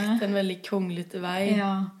hadde vært en veldig konglete vei.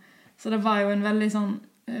 Ja, så det var jo en veldig sånn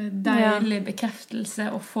deilig bekreftelse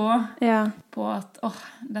å få på at,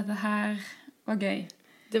 dette her var gøy.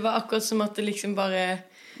 Det var akkurat som at det liksom bare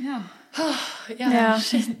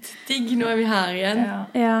shit, digg, nå er vi her igjen.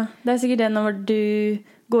 Ja, det er sikkert det når du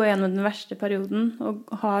går gjennom den verste perioden og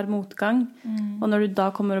har motgang, og når du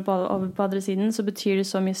da kommer over på andre siden, så betyr det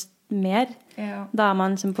så mye mer. Da er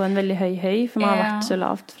man liksom på en veldig høy, for man har vært så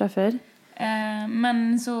lavt fra før.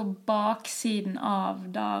 Men så baksiden av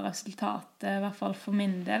da resultatet, i hvert fall for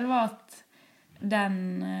min del, var at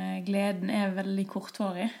den gleden er veldig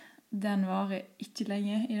kortvarig. Den varer ikke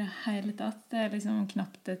lenge i det hele tatt. Det er liksom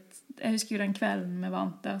knapt jeg husker jo den kvelden vi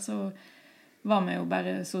vant der, så var vi jo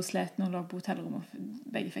bare så sletne og lå på hotellrommet, og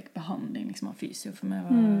begge fikk behandling liksom, av fysio, for vi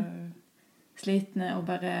var slitne, og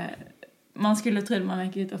bare man skulle trodd man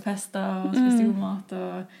gikk ut og festet og spiste god mat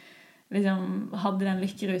og liksom hadde den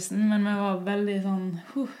lykkerusen, men vi var veldig sånn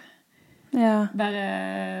bare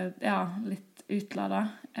litt utladet.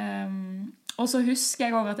 Og så husker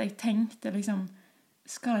jeg også at jeg tenkte liksom,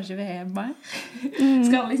 skal det ikke være mer?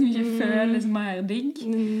 Skal det liksom ikke føles mer digg?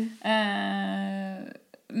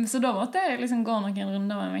 Så da måtte jeg liksom gå noen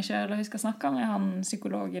runder med meg selv, og jeg skal snakke med han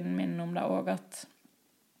psykologen min om det også, at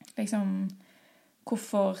liksom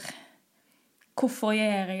hvorfor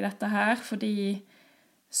gjør jeg dette her? Fordi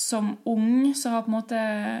som ung så har på en måte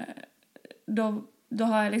da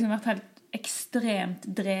har jeg liksom vært helt ekstremt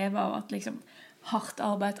drevet av at liksom hardt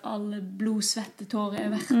arbeid, alle blod, svette, tårer er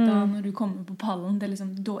verdt det når du kommer på pallen, det er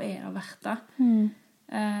liksom, da er det verdt det.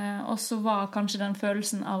 Og så var kanskje den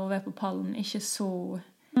følelsen av å være på pallen ikke så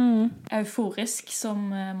euforisk som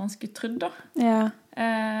man skulle trodd da.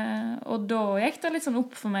 Og da gikk det litt sånn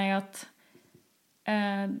opp for meg at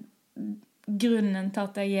grunnen til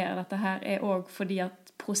at jeg gjør dette her er også fordi at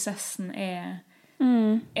prosessen er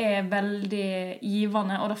veldig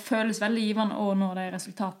givende, og det føles veldig givende å nå de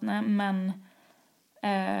resultatene, men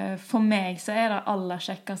for meg så er det aller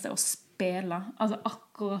kjekkeste å spille. Altså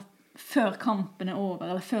akkurat før kampen er over,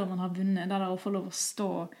 eller før man har vunnet, det er å få lov å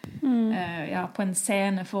stå på en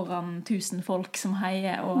scene foran 1000 folk som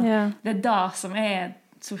heier, og det er det som er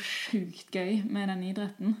så sjukt gøy med den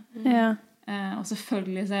idretten. Og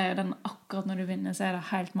selvfølgelig så er den akkurat når du vinner, så er det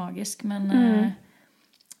helt magisk, men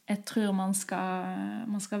jeg tror man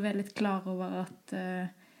skal være litt klar over at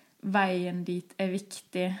veien dit er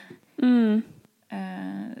viktig.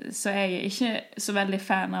 Så jeg er ikke så veldig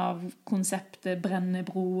fan av konseptet brenne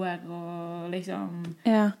broer og liksom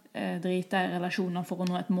drite i relasjoner for å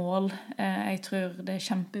nå et mål. Jeg tror det er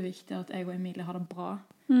kjempeviktig at jeg og Emilie har det bra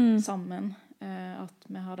sammen. At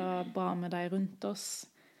vi har det bra med de rundt oss.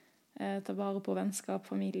 Ta vare på vennskap,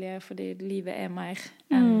 familie, fordi livet er mer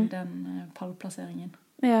enn den pallplasseringen.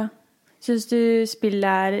 Ja. Synes du spillet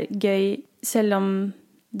er gøy selv om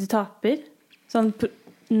du taper? Sånn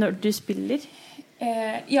når du spiller?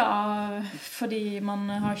 Ja, fordi man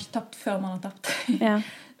har ikke tapt før man har tapt.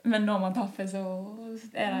 Men når man taper så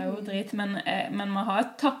er det jo drit. Men man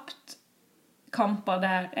har tapt kamper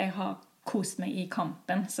der jeg har kost meg i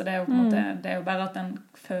kampen. Så det er jo på en måte, det er jo bare at den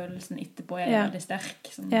følelsen etterpå er veldig sterk.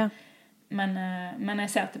 Sånn. Men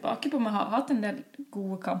jeg ser tilbake på, vi har hatt en del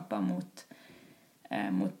gode kamper mot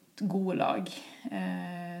gode lag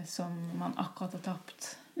som man akkurat har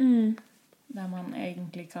tapt. Der man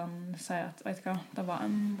egentlig kan si at, vet du hva, det var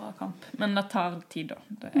en bra kamp. Men det tar tid da.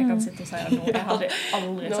 Jeg kan sitte og si det nå. Jeg hadde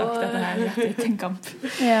aldri sagt dette her rett etter en kamp.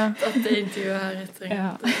 At det intervjuet her etter en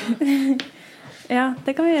kamp. Ja,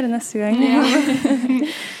 det kan vi gjøre neste gang.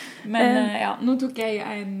 Men nå tok jeg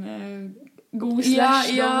en god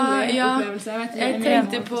dårlig opplevelse. Jeg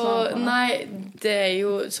tenkte på, det er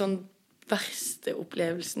jo sånn verste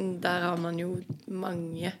opplevelsen. Der har man jo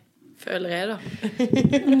mange, føler jeg da.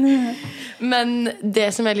 Men det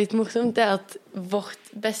som litt morsomt, det at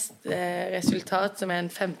vårt beste resultat, som en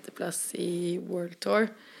 5. plass i World Tour,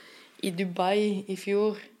 i Dubai i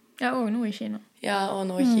fjor. Ja, og nå i Kina. Ja, og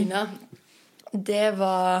nå i Kina. Det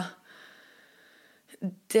var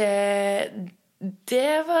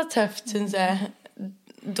tøft, synes jeg.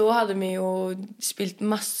 Da hadde vi jo spilt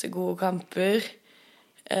masse gode kamper.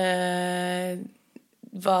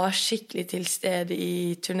 Var skikkelig til stede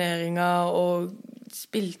i turneringer og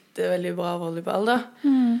spilte veldig bra volleyball da.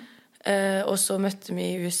 Og så møtte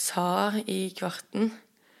vi USA i kvarten.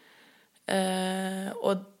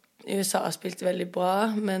 Og USA spilte veldig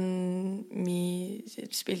bra, men vi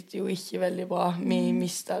spilte jo ikke veldig bra. Vi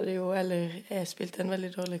mistet det jo, eller jeg spilte en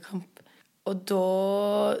veldig dårlig kamp. Og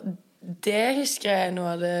da, det husker jeg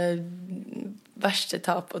noe av det verste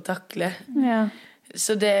tap å takle. Ja.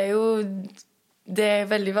 Så det jo, det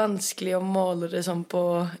veldig vanskelig å måle det sånn på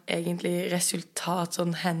egentlig resultat,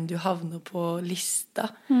 sånn hen du havner på lista.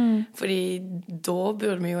 Fordi da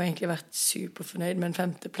burde vi jo egentlig vært superfornøyd med en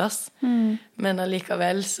 5. plass. Men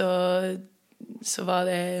allikevel så var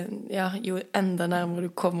det, ja, jo enda nærmere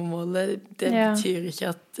du kommer målet, det betyr ikke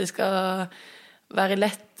at det skal være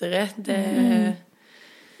lettere. Det,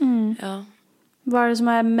 ja. Hva det som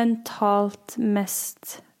mentalt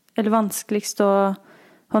mest, eller vanskeligst å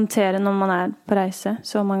håndtere når man på reise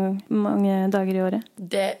så mange dager i året?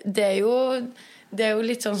 Det jo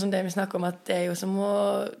litt sånn som det vi snakker om, at det jo som å...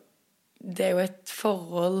 Det jo et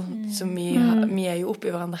forhold som vi jo oppe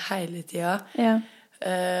i hverandre hele tiden. Ja.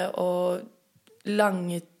 Og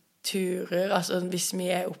lange turer, altså hvis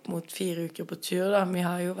vi opp mot 4 uker på tur, da, vi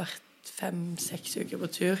har jo vært 5-6 uker på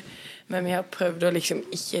tur, men vi har prøvd å liksom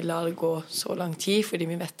ikke la det gå så lang tid, fordi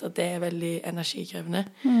vi vet at det veldig energikrevende.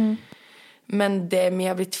 Men det vi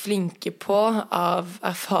har blitt flinke på av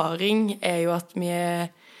erfaring jo at vi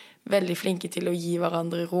veldig flinke til å gi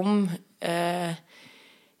hverandre rom.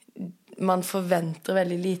 Man forventer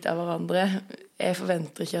veldig lite av hverandre. Jeg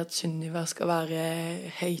forventer ikke at Sunniva skal være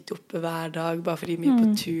høyt oppe hver dag, bare fordi vi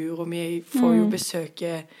på tur, og vi får jo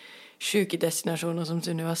besøke syke destinasjoner, som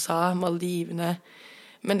Sunniva sa, Maldivene.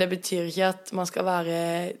 Men det betyr ikke at man skal være...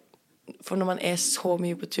 For når man så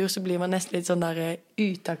mye på tur, så blir man nesten litt sånn der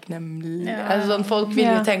utakknemlig. Ja. Altså sånn, folk vil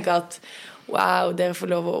jo tenke at wow, dere får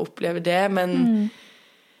lov å oppleve det, men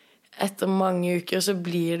etter mange uker så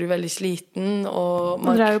blir du veldig sliten. Og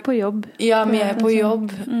dere jo på jobb. Ja, vi på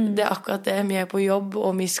jobb. Det akkurat det. Vi på jobb,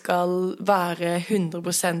 og vi skal være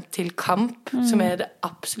 100% til kamp, som det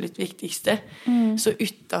absolutt viktigste. Så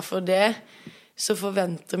utenfor det så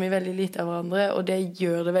forventer vi veldig lite av hverandre, og det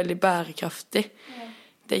gjør det veldig bærekraftig.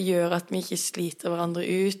 Det gjør at vi ikke sliter hverandre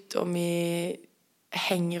ut, og vi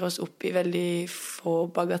henger oss opp i veldig få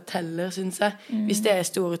bagateller, synes jeg. Hvis det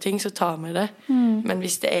store ting, så tar vi det. Men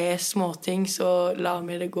hvis det små ting, så lar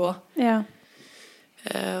vi det gå. Ja.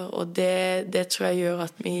 Og det tror jeg gjør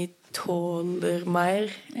at vi tåler mer,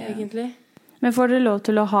 egentlig. Men får dere lov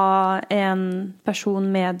til å ha en person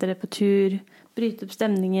med dere på tur, bryte opp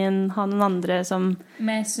stemningen, ha noen andre som...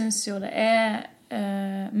 Vi synes jo det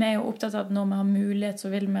vi jo opptatt av at når vi har mulighet så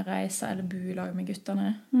vil vi reise eller bo i lag med gutterne.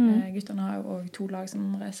 Gutterne har jo også 2 lag som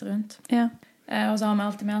reiser rundt. Ja. Og så har vi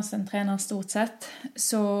alltid med oss en trener stort sett.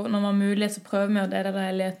 Så når vi har mulighet så prøver vi å dele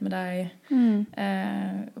leilighet med deg.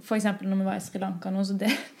 For eksempel når vi var i Sri Lanka nå, så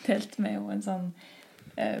delte vi jo en sånn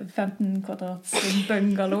 15 kvadrats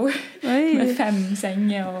bungalow med 5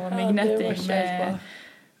 senger og mignetting med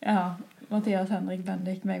Mathias, Henrik,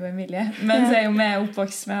 Bendik, meg og Emilie. Men så jo vi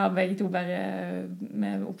oppvokst, vi har begge to bare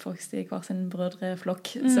vi oppvokst i hver sin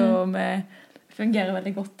brødreflokk, så vi fungerer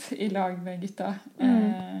veldig godt i lag med gutta.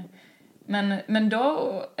 Men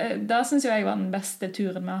da synes jeg var den beste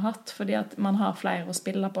turen vi har hatt, fordi at man har flere å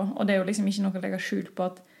spille på, og det jo liksom ikke noe å legge skjul på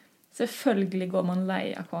at selvfølgelig går man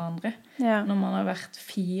lei av hverandre når man har vært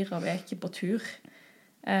 4 uker på tur.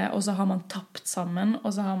 Og så har man tapt sammen,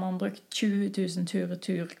 og så har man brukt 20 000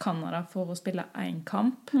 tur Canada for å spille 1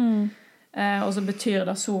 kamp. Og så betyr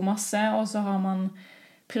det så masse, og så har man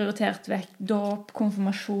prioritert vekk dåp,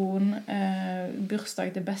 konfirmasjon,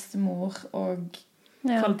 bursdag til bestemor og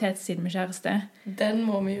kvalitetstid med kjæreste. Den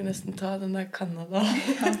må vi jo nesten ta, den der Canada.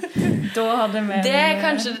 Da hadde vi... Det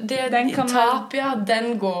kanskje, tap,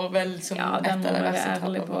 den går vel som et av det verste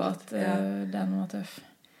ærlig på at den var tøff.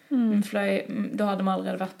 Da hadde vi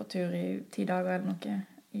allerede vært på tur i 10 dager eller noe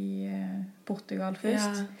i Portugal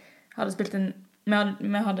først. Hadde spilt vi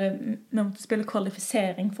måtte spille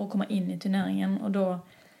kvalifisering for å komme inn i turneringen, og da,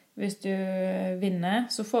 hvis du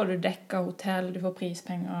vinner, så får du dekket hotell, du får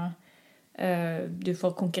prispenger, du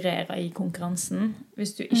får konkurrere i konkurransen.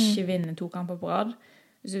 Hvis du ikke vinner 2 kamper på rad,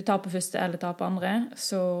 hvis du taper første eller taper andre,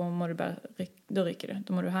 så må du bare da ryker du.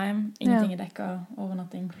 Da må du hjem. Ingenting dekket,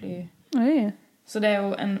 overnatting, fly. Oi. Så det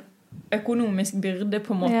jo en økonomisk byrde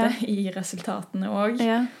på en måte i resultatene også.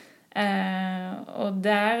 Ja. Og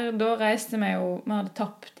da reiste vi jo, vi hadde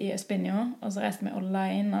tapt i Espinho, og så reiste vi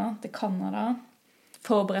alene til Canada,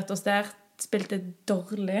 forberedt oss der, spilte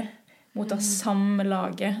dårlig mot det samme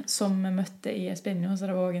laget som vi møtte i Espinho, så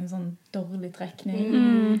det var også en sånn dårlig trekning.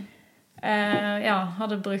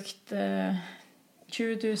 Hadde brukt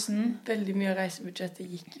 20 000. Veldig mye av reisebudsjettet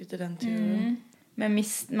gikk ut til den turen.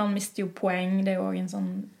 Man mister jo poeng. Det jo også en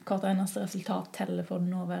sånn hvert eneste resultat teller for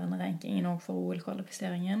den nåværende rankingen og for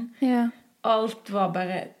OL-kvalifiseringen. Ja. Alt var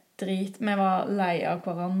bare drit. Vi var lei av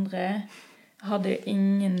hverandre. Hadde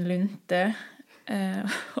ingen lunte.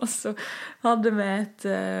 Og så hadde vi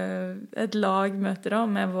et lagmøte da,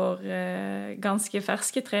 med vår ganske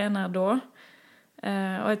ferske trener da.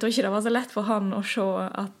 Og jeg tror ikke det var så lett for han å se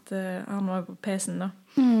at han var på PC-en da.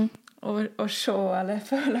 Og se, eller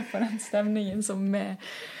føle på den stemningen som vi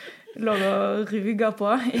lå og ruga på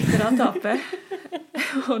etter det tapet.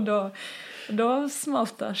 Og da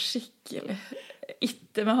smalt det skikkelig.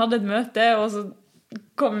 Etter vi hadde et møte, og så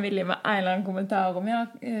kom Emilie med en eller annen kommentar om,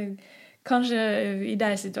 kanskje i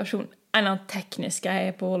den situasjonen, en eller annen teknisk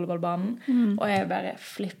greie på volleyballbanen, og jeg bare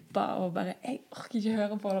flippet, og bare, jeg orker ikke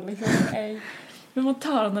høre på det, liksom. Vi må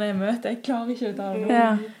ta det når det er møte, jeg klarer ikke å ta det nå.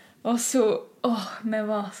 Ja. Og så, vi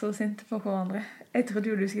var så sinte på hverandre. Jeg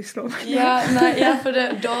trodde jo du skulle slå meg. For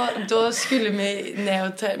da skulle vi ned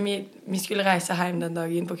og vi skulle reise hjem den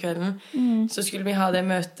dagen på kvelden. Så skulle vi ha det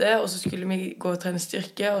møtet, og så skulle vi gå og trene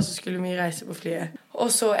styrke, og så skulle vi reise på flyet.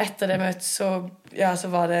 Og så etter det møtet så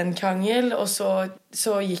var det en krangel, og så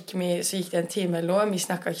gikk det en time eller noe. Vi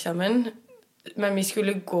snakket ikke sammen. Men vi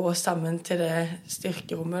skulle gå sammen til det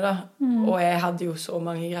styrkerommet da. Og jeg hadde jo så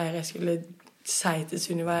mange greier jeg skulle si til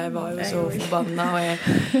Sunniva. Jeg var jo så forbanna, og jeg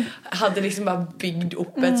hadde liksom bare bygd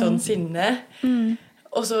opp et sånn sinne.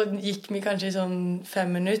 Og så gikk vi kanskje i sånn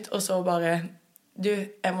 5 minutter, og så bare,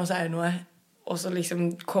 jeg må si noe. Og så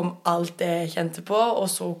liksom kom alt det jeg kjente på, og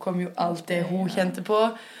så kom jo alt det hun kjente på.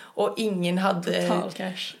 Og ingen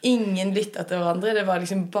lyttet til hverandre. Det var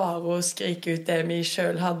liksom bare å skrike ut det vi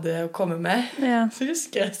selv hadde å komme med. Ja. Så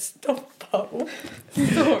husker jeg stoppet opp.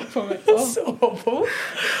 Så på.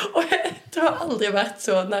 Og jeg tror jeg aldri har vært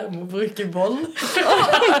så nærme å bruke boll.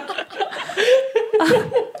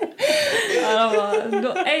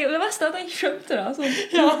 Det verste er at jeg skjønte det. Sånn,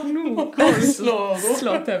 nå kan du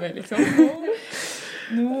slå til meg, liksom.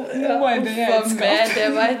 Nå var jeg beredskap. Det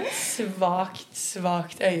var et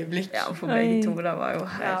svagt øyeblikk. Ja, for begge to, det var jo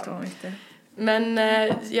helt vanvittig. Men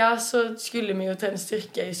så skulle vi jo trene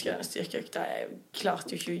styrke. Jeg husker den styrkeøkta. Jeg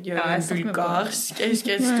klarte jo ikke å gjøre en bulgarsk. Jeg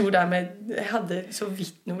husker jeg sto der jeg hadde så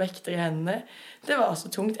vidt noen vekter i hendene. Det var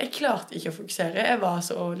så tungt. Jeg klarte ikke å fokusere. Jeg var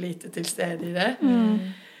så lite til stede i det.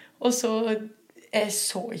 Og så jeg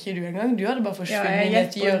så ikke du engang. Du hadde bare forsvunnet i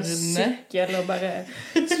et hjørne. Sykkel og bare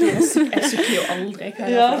jeg sykler jo aldri.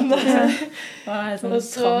 Og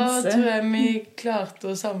så tror jeg vi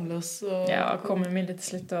klarte å samle oss. Kom Emilie til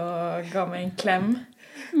slutt og ga meg en klem.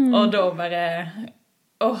 Og da bare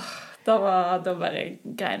da bare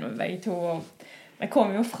grein med begge to. Og jeg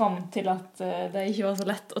kom jo frem til at det ikke var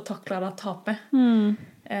så lett å takle det tapet.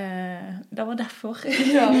 Det var derfor.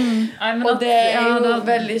 Og det jo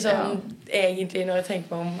veldig sånn egentlig når jeg tenker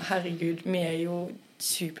meg om, herregud, vi jo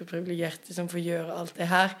superprivilegerte som får gjøre alt det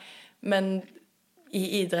her, men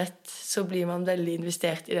i idrett så blir man veldig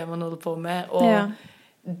investert i det man holder på med, og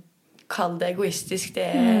kall det egoistisk, det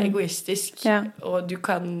egoistisk, og du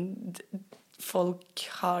kan folk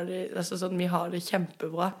har det, altså sånn, vi har det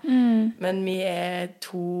kjempebra, men vi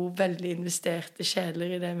to veldig investerte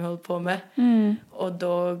sjeler i det vi holder på med, og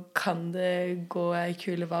da kan det gå en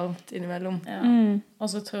kule varmt innimellom. Og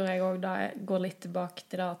så tror jeg også da går litt tilbake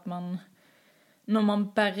til det at når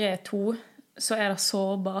man bare to, så det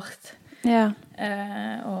sårbart.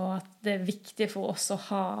 Og at det viktig for oss å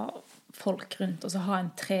ha folk rundt oss, å ha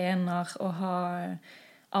en trener, og ha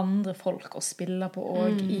andre folk å spille på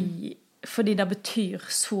og fordi det betyr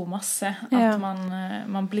så masse at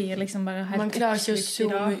man blir liksom bare helt man klarer ikke å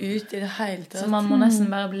zoome ut i det hele tatt. Så man må nesten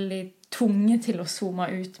bare bli tvunget til å zoome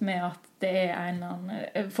ut med at det en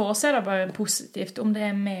annen. For oss det bare positivt om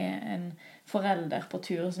det med en forelder på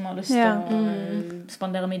tur som har lyst til å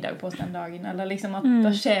spandere middag på oss den dagen, eller liksom at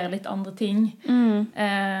det skjer litt andre ting.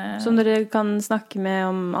 Som dere kan snakke med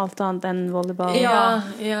om alt annet enn volleyball.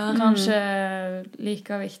 Kanskje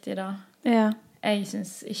like viktig da. Jeg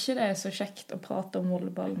synes ikke det så kjekt å prate om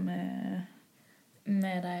volleyball med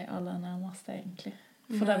de aller nærmeste, egentlig.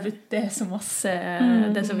 For det er så masse,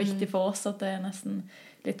 det er så viktig for oss at det er nesten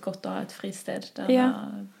litt godt å ha et fristed der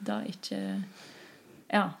da ikke,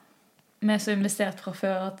 vi er så investert fra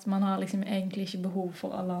før at man har liksom egentlig ikke behov for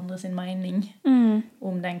alle andre sin mening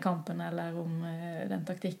om den kampen eller om den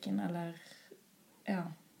taktikken eller,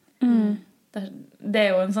 Det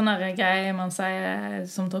er jo en sånn greie man sier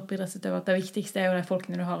som toppidrettsutøver at det viktigste er jo de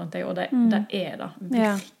folkene du har rundt deg, og det er det,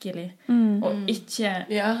 virkelig. Og ikke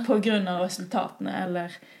på grunn av resultatene eller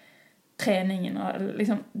treningen, og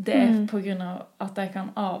liksom, det er på grunn av at de kan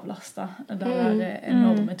avlaste det der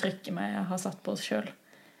enorme trykket vi har satt på oss selv.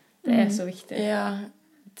 Det er så viktig. Ja,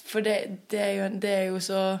 for det er jo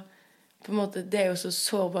så på en måte, det er jo så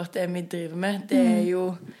sårbart det vi driver med. Det er jo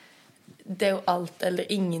alt eller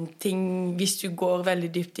ingenting hvis du går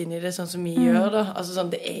veldig dypt inn i det sånn som vi gjør da. Altså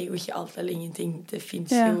sånn, det er jo ikke alt eller ingenting. Det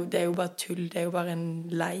finnes jo, det er jo bare tull, det er jo bare en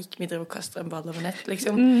leik. Vi driver og kaster en ball over nett,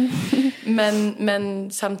 liksom.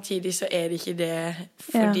 Men samtidig så er det ikke det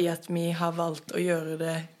fordi at vi har valgt å gjøre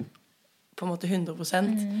det på en måte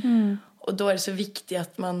 100%. Og da er det så viktig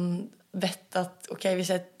at man vet at, ok,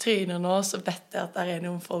 hvis jeg tryner nå, så vet jeg at det er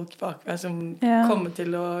noen folk bak meg som kommer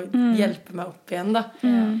til å hjelpe meg opp igjen da.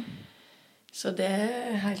 Så det er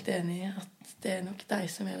jeg helt enig i, at det er nok deg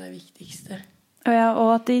som er det viktigste. Og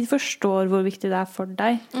at de forstår hvor viktig det er for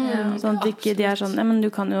deg. Sånn at ikke de er sånn, nei, men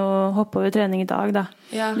du kan jo hoppe over trening i dag da.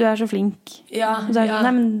 Du er så flink. Og så er det sånn,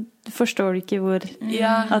 nei, men du forstår ikke hvor,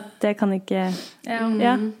 at det kan ikke,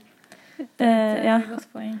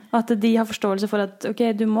 at de har forståelse for at, ok,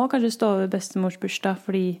 du må kanskje stå over bestemors bursdag,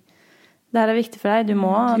 fordi det her er viktig for deg. Du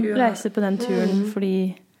må reise på den turen, fordi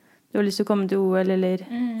du har lyst til å komme til OL, eller,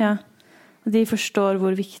 Og de forstår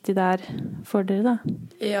hvor viktig det er for dere, da.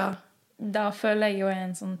 Ja, da føler jeg jo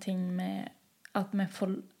en sånn ting med at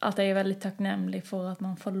jeg er veldig takknemlig for at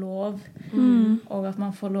man får lov, og at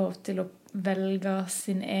man får lov til å velge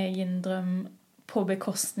sin egen drøm på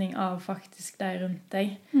bekostning av faktisk de rundt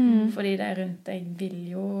deg. Fordi de rundt deg vil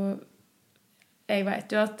jo... Jeg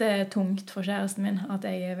vet jo at det er tungt for kjæresten min at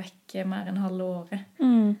jeg er vekke mer enn halve året.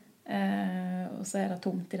 Og så er det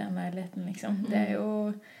tomt i den leiligheten, liksom.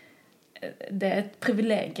 Det er et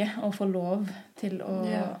privilegie å få lov til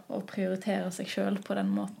å prioritere seg selv på den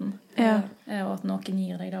måten. Og at noen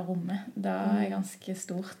gir deg det rommet. Det er ganske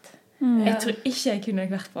stort. Jeg tror ikke jeg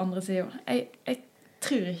kunne vært på andre siden. Jeg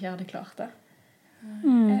tror ikke jeg hadde klart det.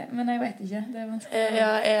 Men jeg vet ikke. Det er vanskelig.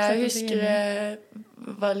 Jeg husker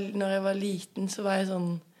når jeg var liten, så var jeg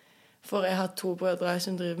sånn, for jeg har 2 brødre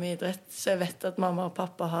som driver med idrett, så jeg vet at mamma og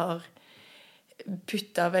pappa har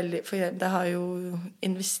puttet veldig, for de har jo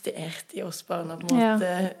investert i oss barna på en måte.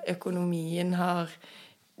 Økonomien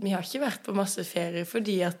vi har ikke vært på masse ferie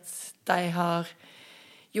fordi at de har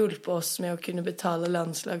hjulpet oss med å kunne betale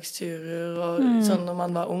landslagsturer, og sånn når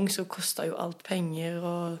man var ung så kostet jo alt penger,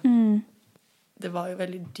 og det var jo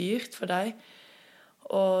veldig dyrt for deg,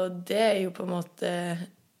 og det er jo på en måte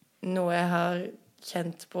noe jeg har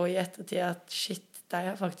kjent på i ettertid, at shit, de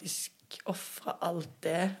har faktisk offret alt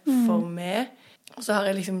det for meg. Og så har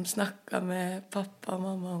jeg liksom snakket med pappa og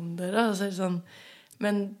mamma om det da, og så er det sånn,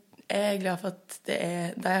 men jeg er glad for at de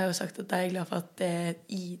har jo sagt at de er glad for at det er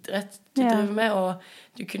idrett du driver med, og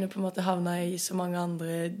du kunne på en måte havne i så mange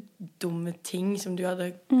andre dumme ting som du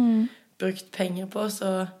hadde brukt penger på,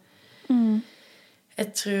 så jeg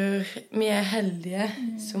tror vi er heldige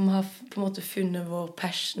som har på en måte funnet vår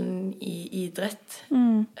passion i idrett,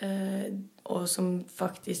 og som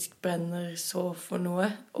faktisk brenner så for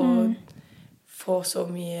noe, og får så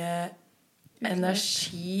mye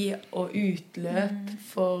energi og utløp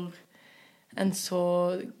for en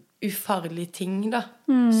så ufarlig ting da,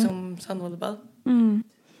 som sandvolleyball.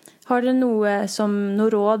 Har dere noe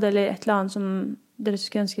råd eller et eller annet som dere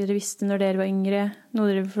skulle ønske dere visste når dere var yngre? Noe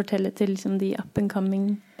dere vil fortelle til liksom, de up and coming?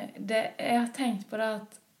 Jeg har tenkt på det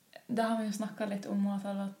at det har vi jo snakket litt om, at det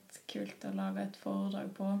har vært kult å lage et foredrag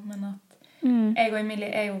på, men at jeg og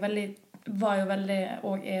Emilie var jo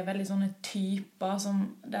veldig sånne typer som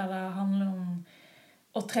der det handler om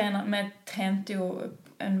å trene. Vi trente jo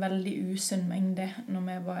en veldig usunn mengde når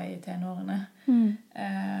vi var i tenårene.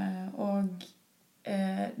 Og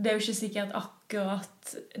det er jo ikke sikkert akkurat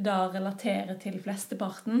det relaterer til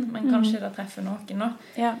flesteparten, men kanskje det treffer noen nå.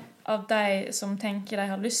 Av de som tenker de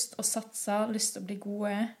har lyst å satse, lyst til å bli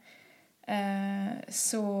gode,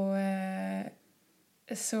 så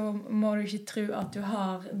må du ikke tro at du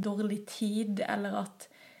har dårlig tid, eller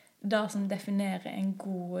at det som definerer en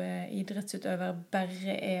god idrettsutøver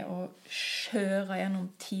bare er å kjøre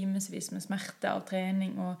gjennom timesvis med smerte av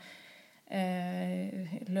trening og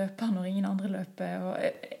løpe når ingen andre løper. Og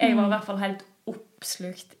jeg var i hvert fall helt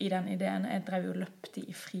oppslukt i den ideen. Jeg drev jo løpte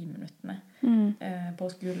i friminuttene på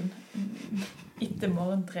skolen etter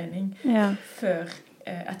morgentrening, før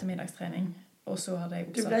ettermiddagstrening. Og så hadde jeg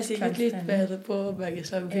Du ble sikkert litt bedre på begge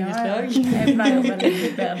slag på slag. Jeg ble jo veldig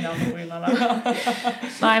litt bedre enn andre på grunn av det.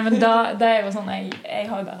 Nei, men det er jo sånn,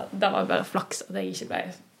 det var bare flaks at jeg ikke ble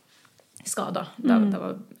skadet.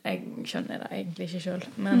 Jeg skjønner det egentlig ikke selv.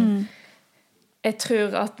 Men jeg tror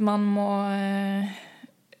at man må,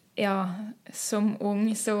 som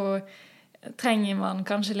ung så trenger man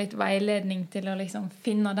kanskje litt veiledning til å liksom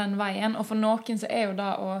finne den veien. Og for noen så er jo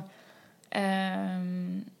det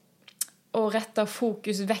å rette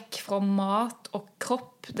fokus vekk fra mat og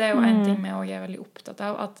kropp, det er jo en ting vi også er veldig opptatt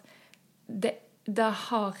av, at det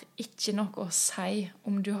har ikke noe å si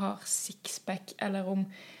om du har sixpack, eller om...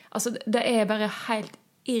 Altså, det er bare helt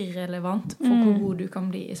irrelevant for hvor god du kan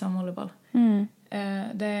bli i sandvolleyball.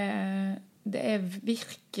 Det er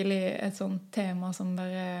virkelig et sånt tema som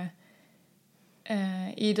bare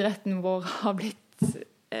idretten vår har blitt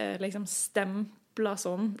liksom stemplet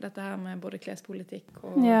som, dette her med både klespolitikk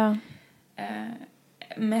og...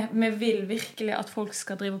 Vi vil virkelig at folk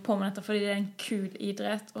skal drive på med dette fordi det er en kul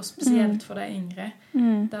idrett, og spesielt for de yngre.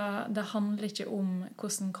 Det handler ikke om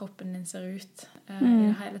hvordan kroppen din ser ut i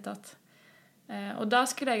det hele tatt. Og da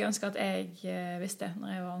skulle jeg ønske at jeg visste når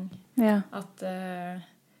jeg var ung. At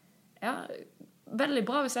veldig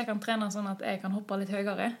bra hvis jeg kan trene sånn at jeg kan hoppe litt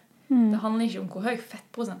høyere. Det handler ikke om hvor høy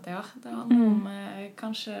fettprosent jeg har. Det handler om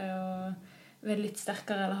kanskje å være litt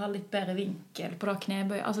sterkere eller ha litt bedre vinkel på da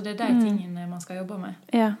knebøy. Altså det er de tingene man skal jobbe med.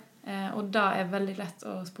 Og da er veldig lett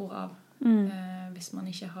å spore av hvis man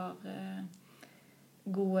ikke har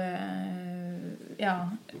gode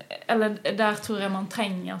eller der tror jeg man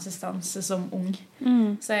trenger assistanse som ung.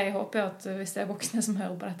 Så jeg håper at hvis det er voksne som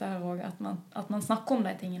hører på dette her også, at man snakker om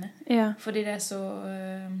de tingene. Fordi det er så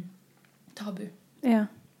tabu.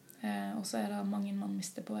 Og så er det mange man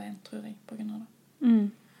mister på veien, tror jeg, på grunn av det.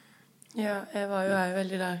 Ja, jeg var jo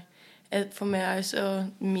veldig der. For meg er jo så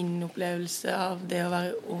min opplevelse av det å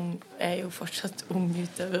være ung, er jo fortsatt ung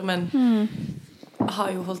utøver, men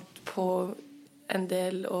har jo holdt på en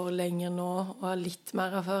del år lenger nå, og har litt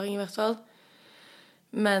mer erfaring i hvert fall.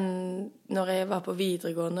 Men når jeg var på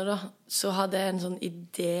videregående da, så hadde jeg en sånn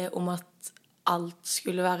idé om at alt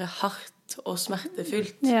skulle være hardt og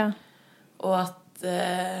smertefullt. Og at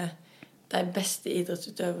de beste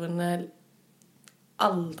idrettsutøverne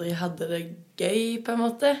aldri hadde det gøy, på en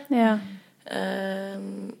måte.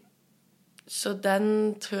 Så den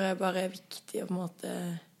tror jeg bare er viktig å på en måte...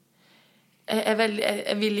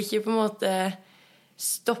 Jeg vil ikke på en måte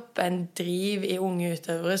stoppe en driv i unge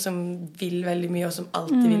utøvere som vil veldig mye og som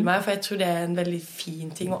alltid vil mer, for jeg tror det er en veldig fin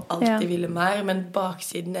ting å alltid ville mer, men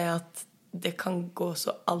baksiden er at det kan gå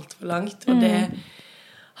så alt for langt, og det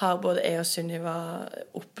har både jeg og Sunniva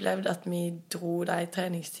opplevd at vi dro de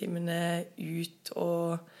treningstimene ut,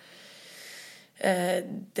 og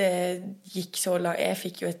det gikk så langt. Jeg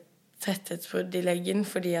fikk jo et tretthetsbrudd i leggen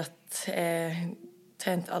fordi at jeg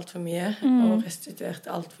trente alt for mye og restituerte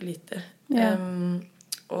alt for lite.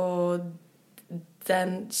 Og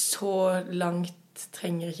den så langt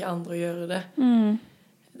trenger ikke andre å gjøre det.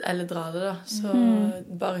 Eller dra det da. Så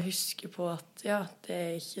bare huske på at det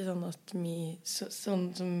er ikke sånn at vi, sånn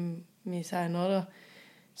som vi sier nå da.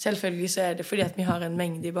 Selvfølgelig så er det fordi at vi har en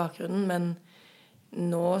mengde i bakgrunnen, men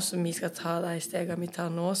nå som vi skal ta de stegene vi tar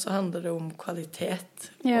nå, så handler det om kvalitet.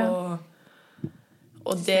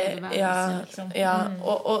 Og det,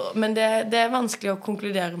 men det er vanskelig å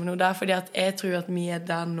konkludere med noe der, fordi at jeg tror at vi er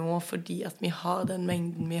der nå fordi at vi har den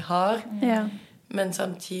mengden vi har. Men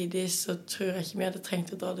samtidig så tror jeg ikke vi hadde trengt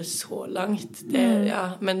å dra det så langt.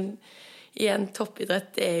 Men igjen, toppidrett,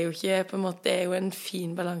 det er jo ikke på en måte, det er jo en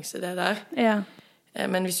fin balanse det der.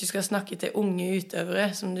 Men hvis du skal snakke til unge utøvere,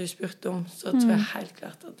 som du spurte om, så tror jeg helt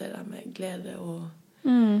klart at det der med glede og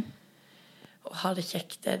ha det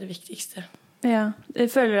kjekt, det er det viktigste.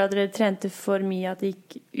 Jeg føler at dere trente for mye at det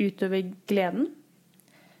gikk utover gleden?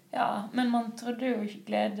 Ja, men man trodde jo ikke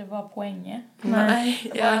glede var poenget. Nei,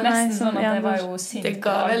 det var nesten sånn at jeg var jo sint det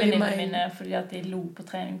ga av veldig venninnene mine fordi at de lo på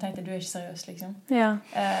trening. Tenkte jeg, du er ikke seriøs, liksom.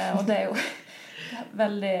 Og det er jo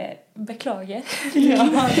veldig beklager. Det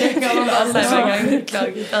kan man alle en gang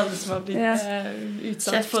beklage alle som har blitt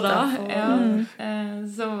utsatt for det.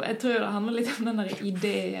 Så jeg tror det handler litt om den der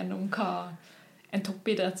ideen om hva en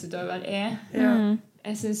toppidrettsutøver er.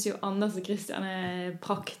 Jeg synes jo Anders og Christian er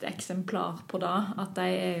prakteksemplar på det, at de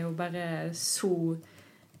er jo bare så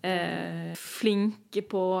flinke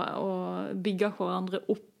på å bygge hverandre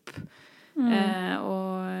opp.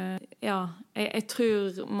 Og jeg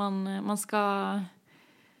tror man skal,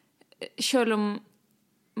 selv om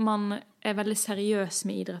man veldig seriøs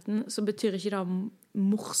med idretten, så betyr ikke det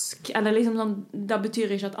morsk. Eller liksom sånn, det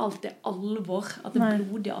betyr ikke at alt alvor, at det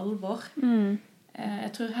blodig alvor.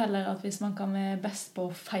 Jeg tror heller at hvis man kan være best på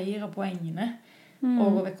å feire poengene, og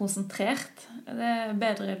å være konsentrert, det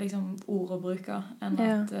bedre liksom, ord å bruke enn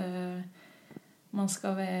at man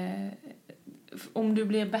skal være... Om du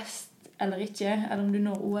blir best eller ikke, eller om du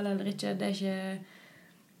når OL eller ikke, det er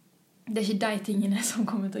ikke de tingene som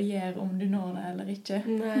kommer til å gjøre om du når det eller ikke.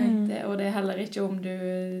 Og det er heller ikke om du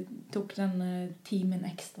tok den timen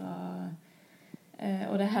ekstra.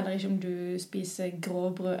 Og det er heller ikke om du spiser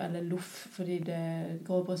gråbrød eller loff, fordi det er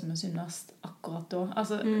gråbrød som er sunnest akkurat da.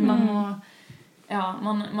 Altså, man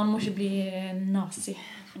må ikke bli nazi.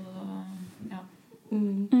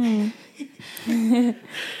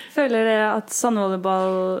 Føler dere at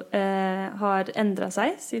sandvolleyball har endret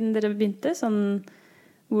seg siden dere begynte? Sånn,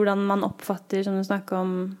 hvordan man oppfatter, som du snakker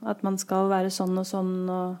om, at man skal være sånn og sånn?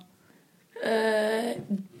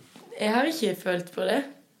 Jeg har ikke følt på det.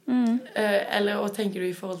 Eller hva tenker du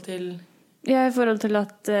i forhold til... Ja, i forhold til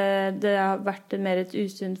at det har vært et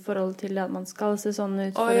usunt forhold til at man skal se sånn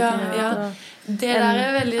ut. Det der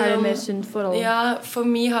er veldig... Er det mer sunt forhold? Ja, for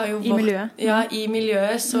vi har jo... I miljøet? Ja, i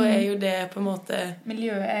miljøet så er jo det på en måte...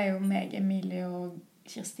 Miljøet er jo meg, Emilie og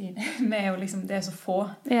Kirstine. Vi er jo liksom, det er så få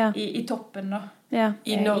i toppen da.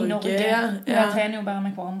 I Norge. Vi trener jo bare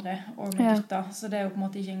med hverandre og med gutta. Så det er jo på en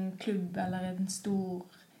måte ikke en klubb eller en stor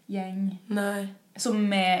gjeng. Nei. Som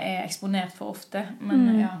vi er eksponert for ofte.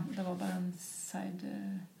 Men det var bare en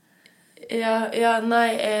side...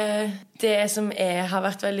 Det som jeg har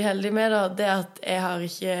vært veldig heldig med da, det er at jeg har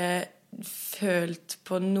ikke følt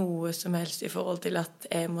på noe som helst i forhold til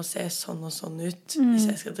at jeg må se sånn og sånn ut hvis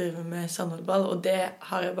jeg skal drive med sandvolleyball. Og det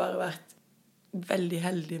har jeg bare vært veldig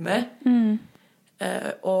heldig med.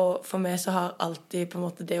 Og for meg så har alltid på en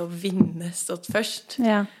måte det å vinne stått først.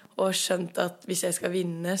 Og skjønt at hvis jeg skal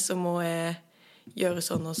vinne, så må jeg gjøre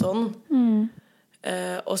sånn og sånn.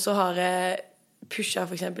 Og så har jeg pushet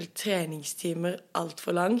for eksempel treningstimer alt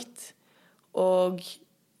for langt. Og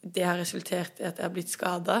det har resultert i at jeg har blitt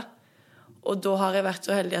skadet. Og da har jeg vært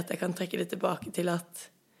så heldig at jeg kan trekke det tilbake til at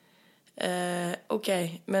ok,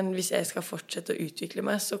 men hvis jeg skal fortsette å utvikle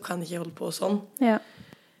meg, så kan jeg ikke holde på sånn.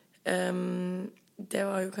 Det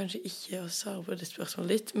var jo kanskje ikke å svare på det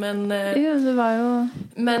spørsmålet litt, men det var jo...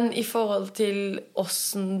 Men i forhold til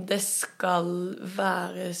hvordan det skal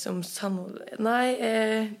være som sandvolleyball... Nei,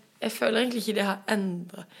 jeg føler egentlig ikke det har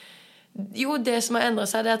endret. Jo, det som har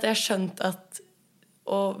endret seg, det er at jeg har skjønt at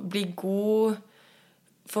å bli god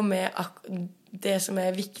for meg, det som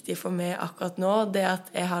er viktig for meg akkurat nå, det er at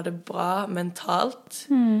jeg har det bra mentalt.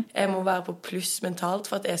 Jeg må være på pluss mentalt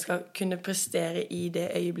for at jeg skal kunne prestere i det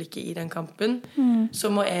øyeblikket i den kampen. Så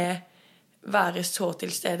må jeg være så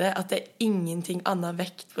til stede at det er ingenting annet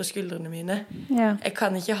vekt på skuldrene mine. Jeg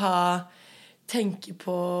kan ikke tenke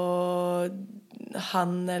på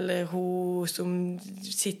han eller hun som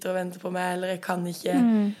sitter og venter på meg, eller jeg kan ikke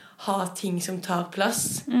ha ting som tar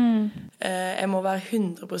plass. Jeg må være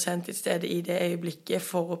 100% til stede i det øyeblikket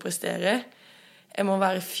for å prestere. Jeg må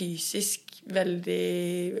være fysisk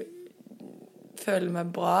veldig... Føle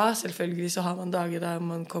meg bra. Selvfølgelig så har man dager der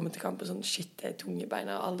man kommer til kamp og sånn, shit, det er tunge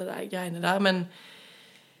beina og alle de greiene der, men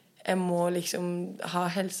jeg må liksom ha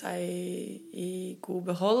helsa i god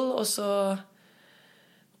behold, og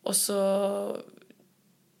så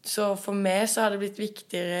for meg så har det blitt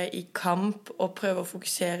viktigere i kamp å prøve å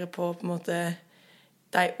fokusere på en måte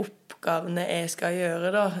de oppgavene jeg skal gjøre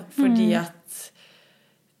da, fordi at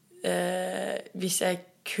hvis jeg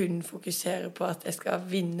kun fokuserer på at jeg skal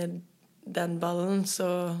vinne den ballen,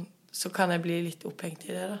 så kan jeg bli litt opphengt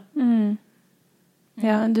i det da.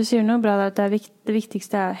 Ja, du sier noe bra der, at det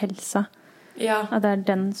viktigste er helsa. At det er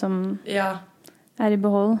den som er i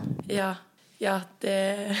behold. Ja, det...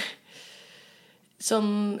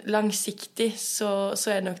 Sånn langsiktig så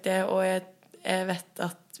er det nok det, og jeg vet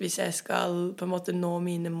at hvis jeg skal på en måte nå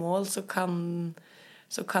mine mål, så kan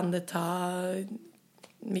det ta...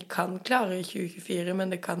 Vi kan klare 2024,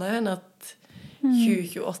 men det kan jo hende at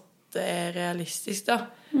 2028 er realistisk da.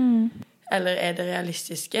 Eller er det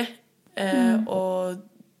realistiske? Og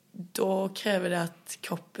da krever det at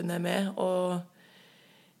kroppen er med, og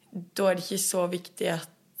da er det ikke så viktig at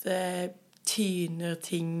tyner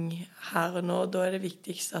ting her og nå. Da er det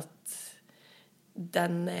viktigst at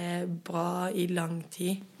den er bra i lang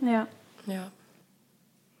tid.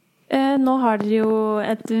 Nå har dere jo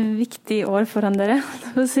et viktig år foran dere,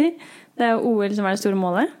 for å si. Det er jo OL som er det store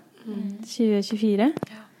målet. 2024.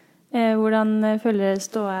 Hvordan føler dere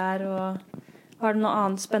stået og har det noe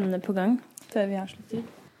annet spennende på gang før vi avslutter?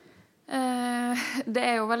 Det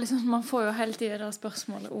jo veldig sånn, man får jo hele tiden det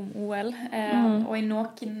spørsmålet om OL, og i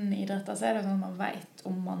noen idretter så det sånn at man vet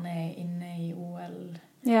om man inne i OL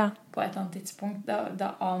på et eller annet tidspunkt. Det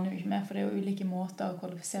aner jo ikke med, for det jo ulike måter å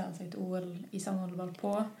kvalifisere seg til OL i sandvolleyball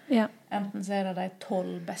på. Enten så det de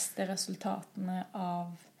 12 beste resultatene av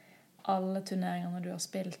alle turneringene du har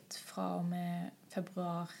spilt fra og med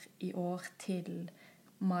februar i år til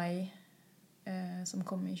mai, som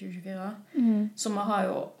kommer i 2024. Så vi har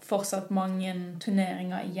jo fortsatt mange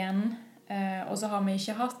turneringer igjen, og så har vi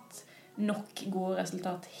ikke hatt nok gode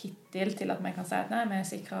resultat hittil til at vi kan si at nei, vi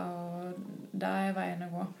sikret og det veien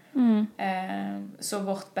å gå. Så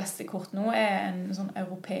vårt beste kort nå en sånn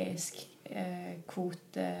europeisk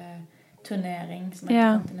kvoteturnering som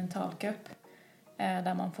Continental Cup,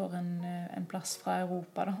 der man får en plass fra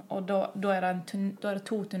Europa da. Og da det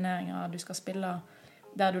 2 turneringer du skal spille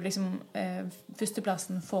der du liksom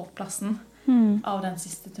førsteplassen får plassen av den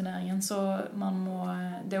siste turneringen, så man må,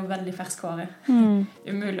 det jo veldig ferskvare.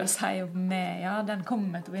 Umulig å si med, den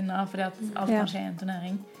kommer til å vinne, fordi at alt kan skje i en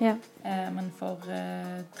turnering. Men for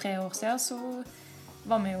 3 år siden så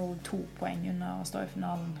var vi jo 2 poeng under å stå i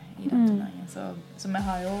finalen i den turneringen. Så vi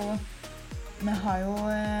har jo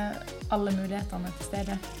alle mulighetene til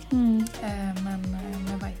stede. Men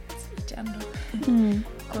vi vet ikke enda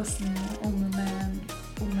hvordan om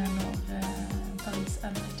vi når Paris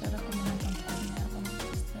eller ikke. Det kommer helt an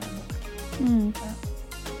på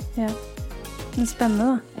Ja. Det spennende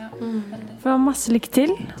da. For det var masse lykke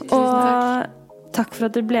til. Og takk for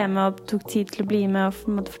at dere ble med og tok tid til å bli med og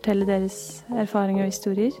måtte fortelle deres erfaringer og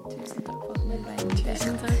historier. Tusen takk for at dere ble med.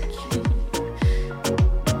 Tusen takk.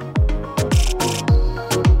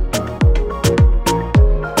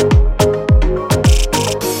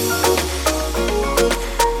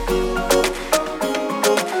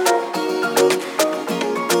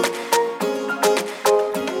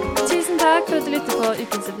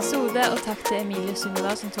 Ukens episode, og takk til Emilie og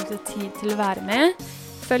Sunniva som tok seg tid til å være med.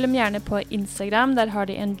 Følg dem gjerne på Instagram, der har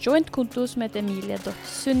de en joint-konto som heter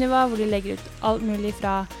emilie.sunniva, hvor de legger ut alt mulig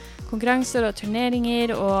fra konkurranser og turneringer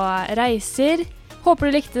og reiser. Håper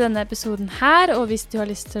du likte denne episoden her, og hvis du har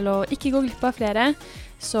lyst til å ikke gå glipp av flere,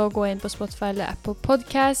 så gå inn på Spotify eller Apple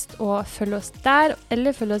Podcast og følg oss der,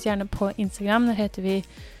 eller følg oss gjerne på Instagram, der heter vi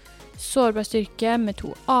Sårbar Styrke med 2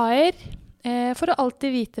 A-er. For å alltid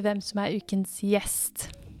vite hvem som ukens gjest.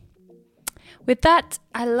 With that,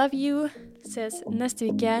 I love you. Ses neste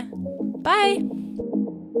uke. Bye!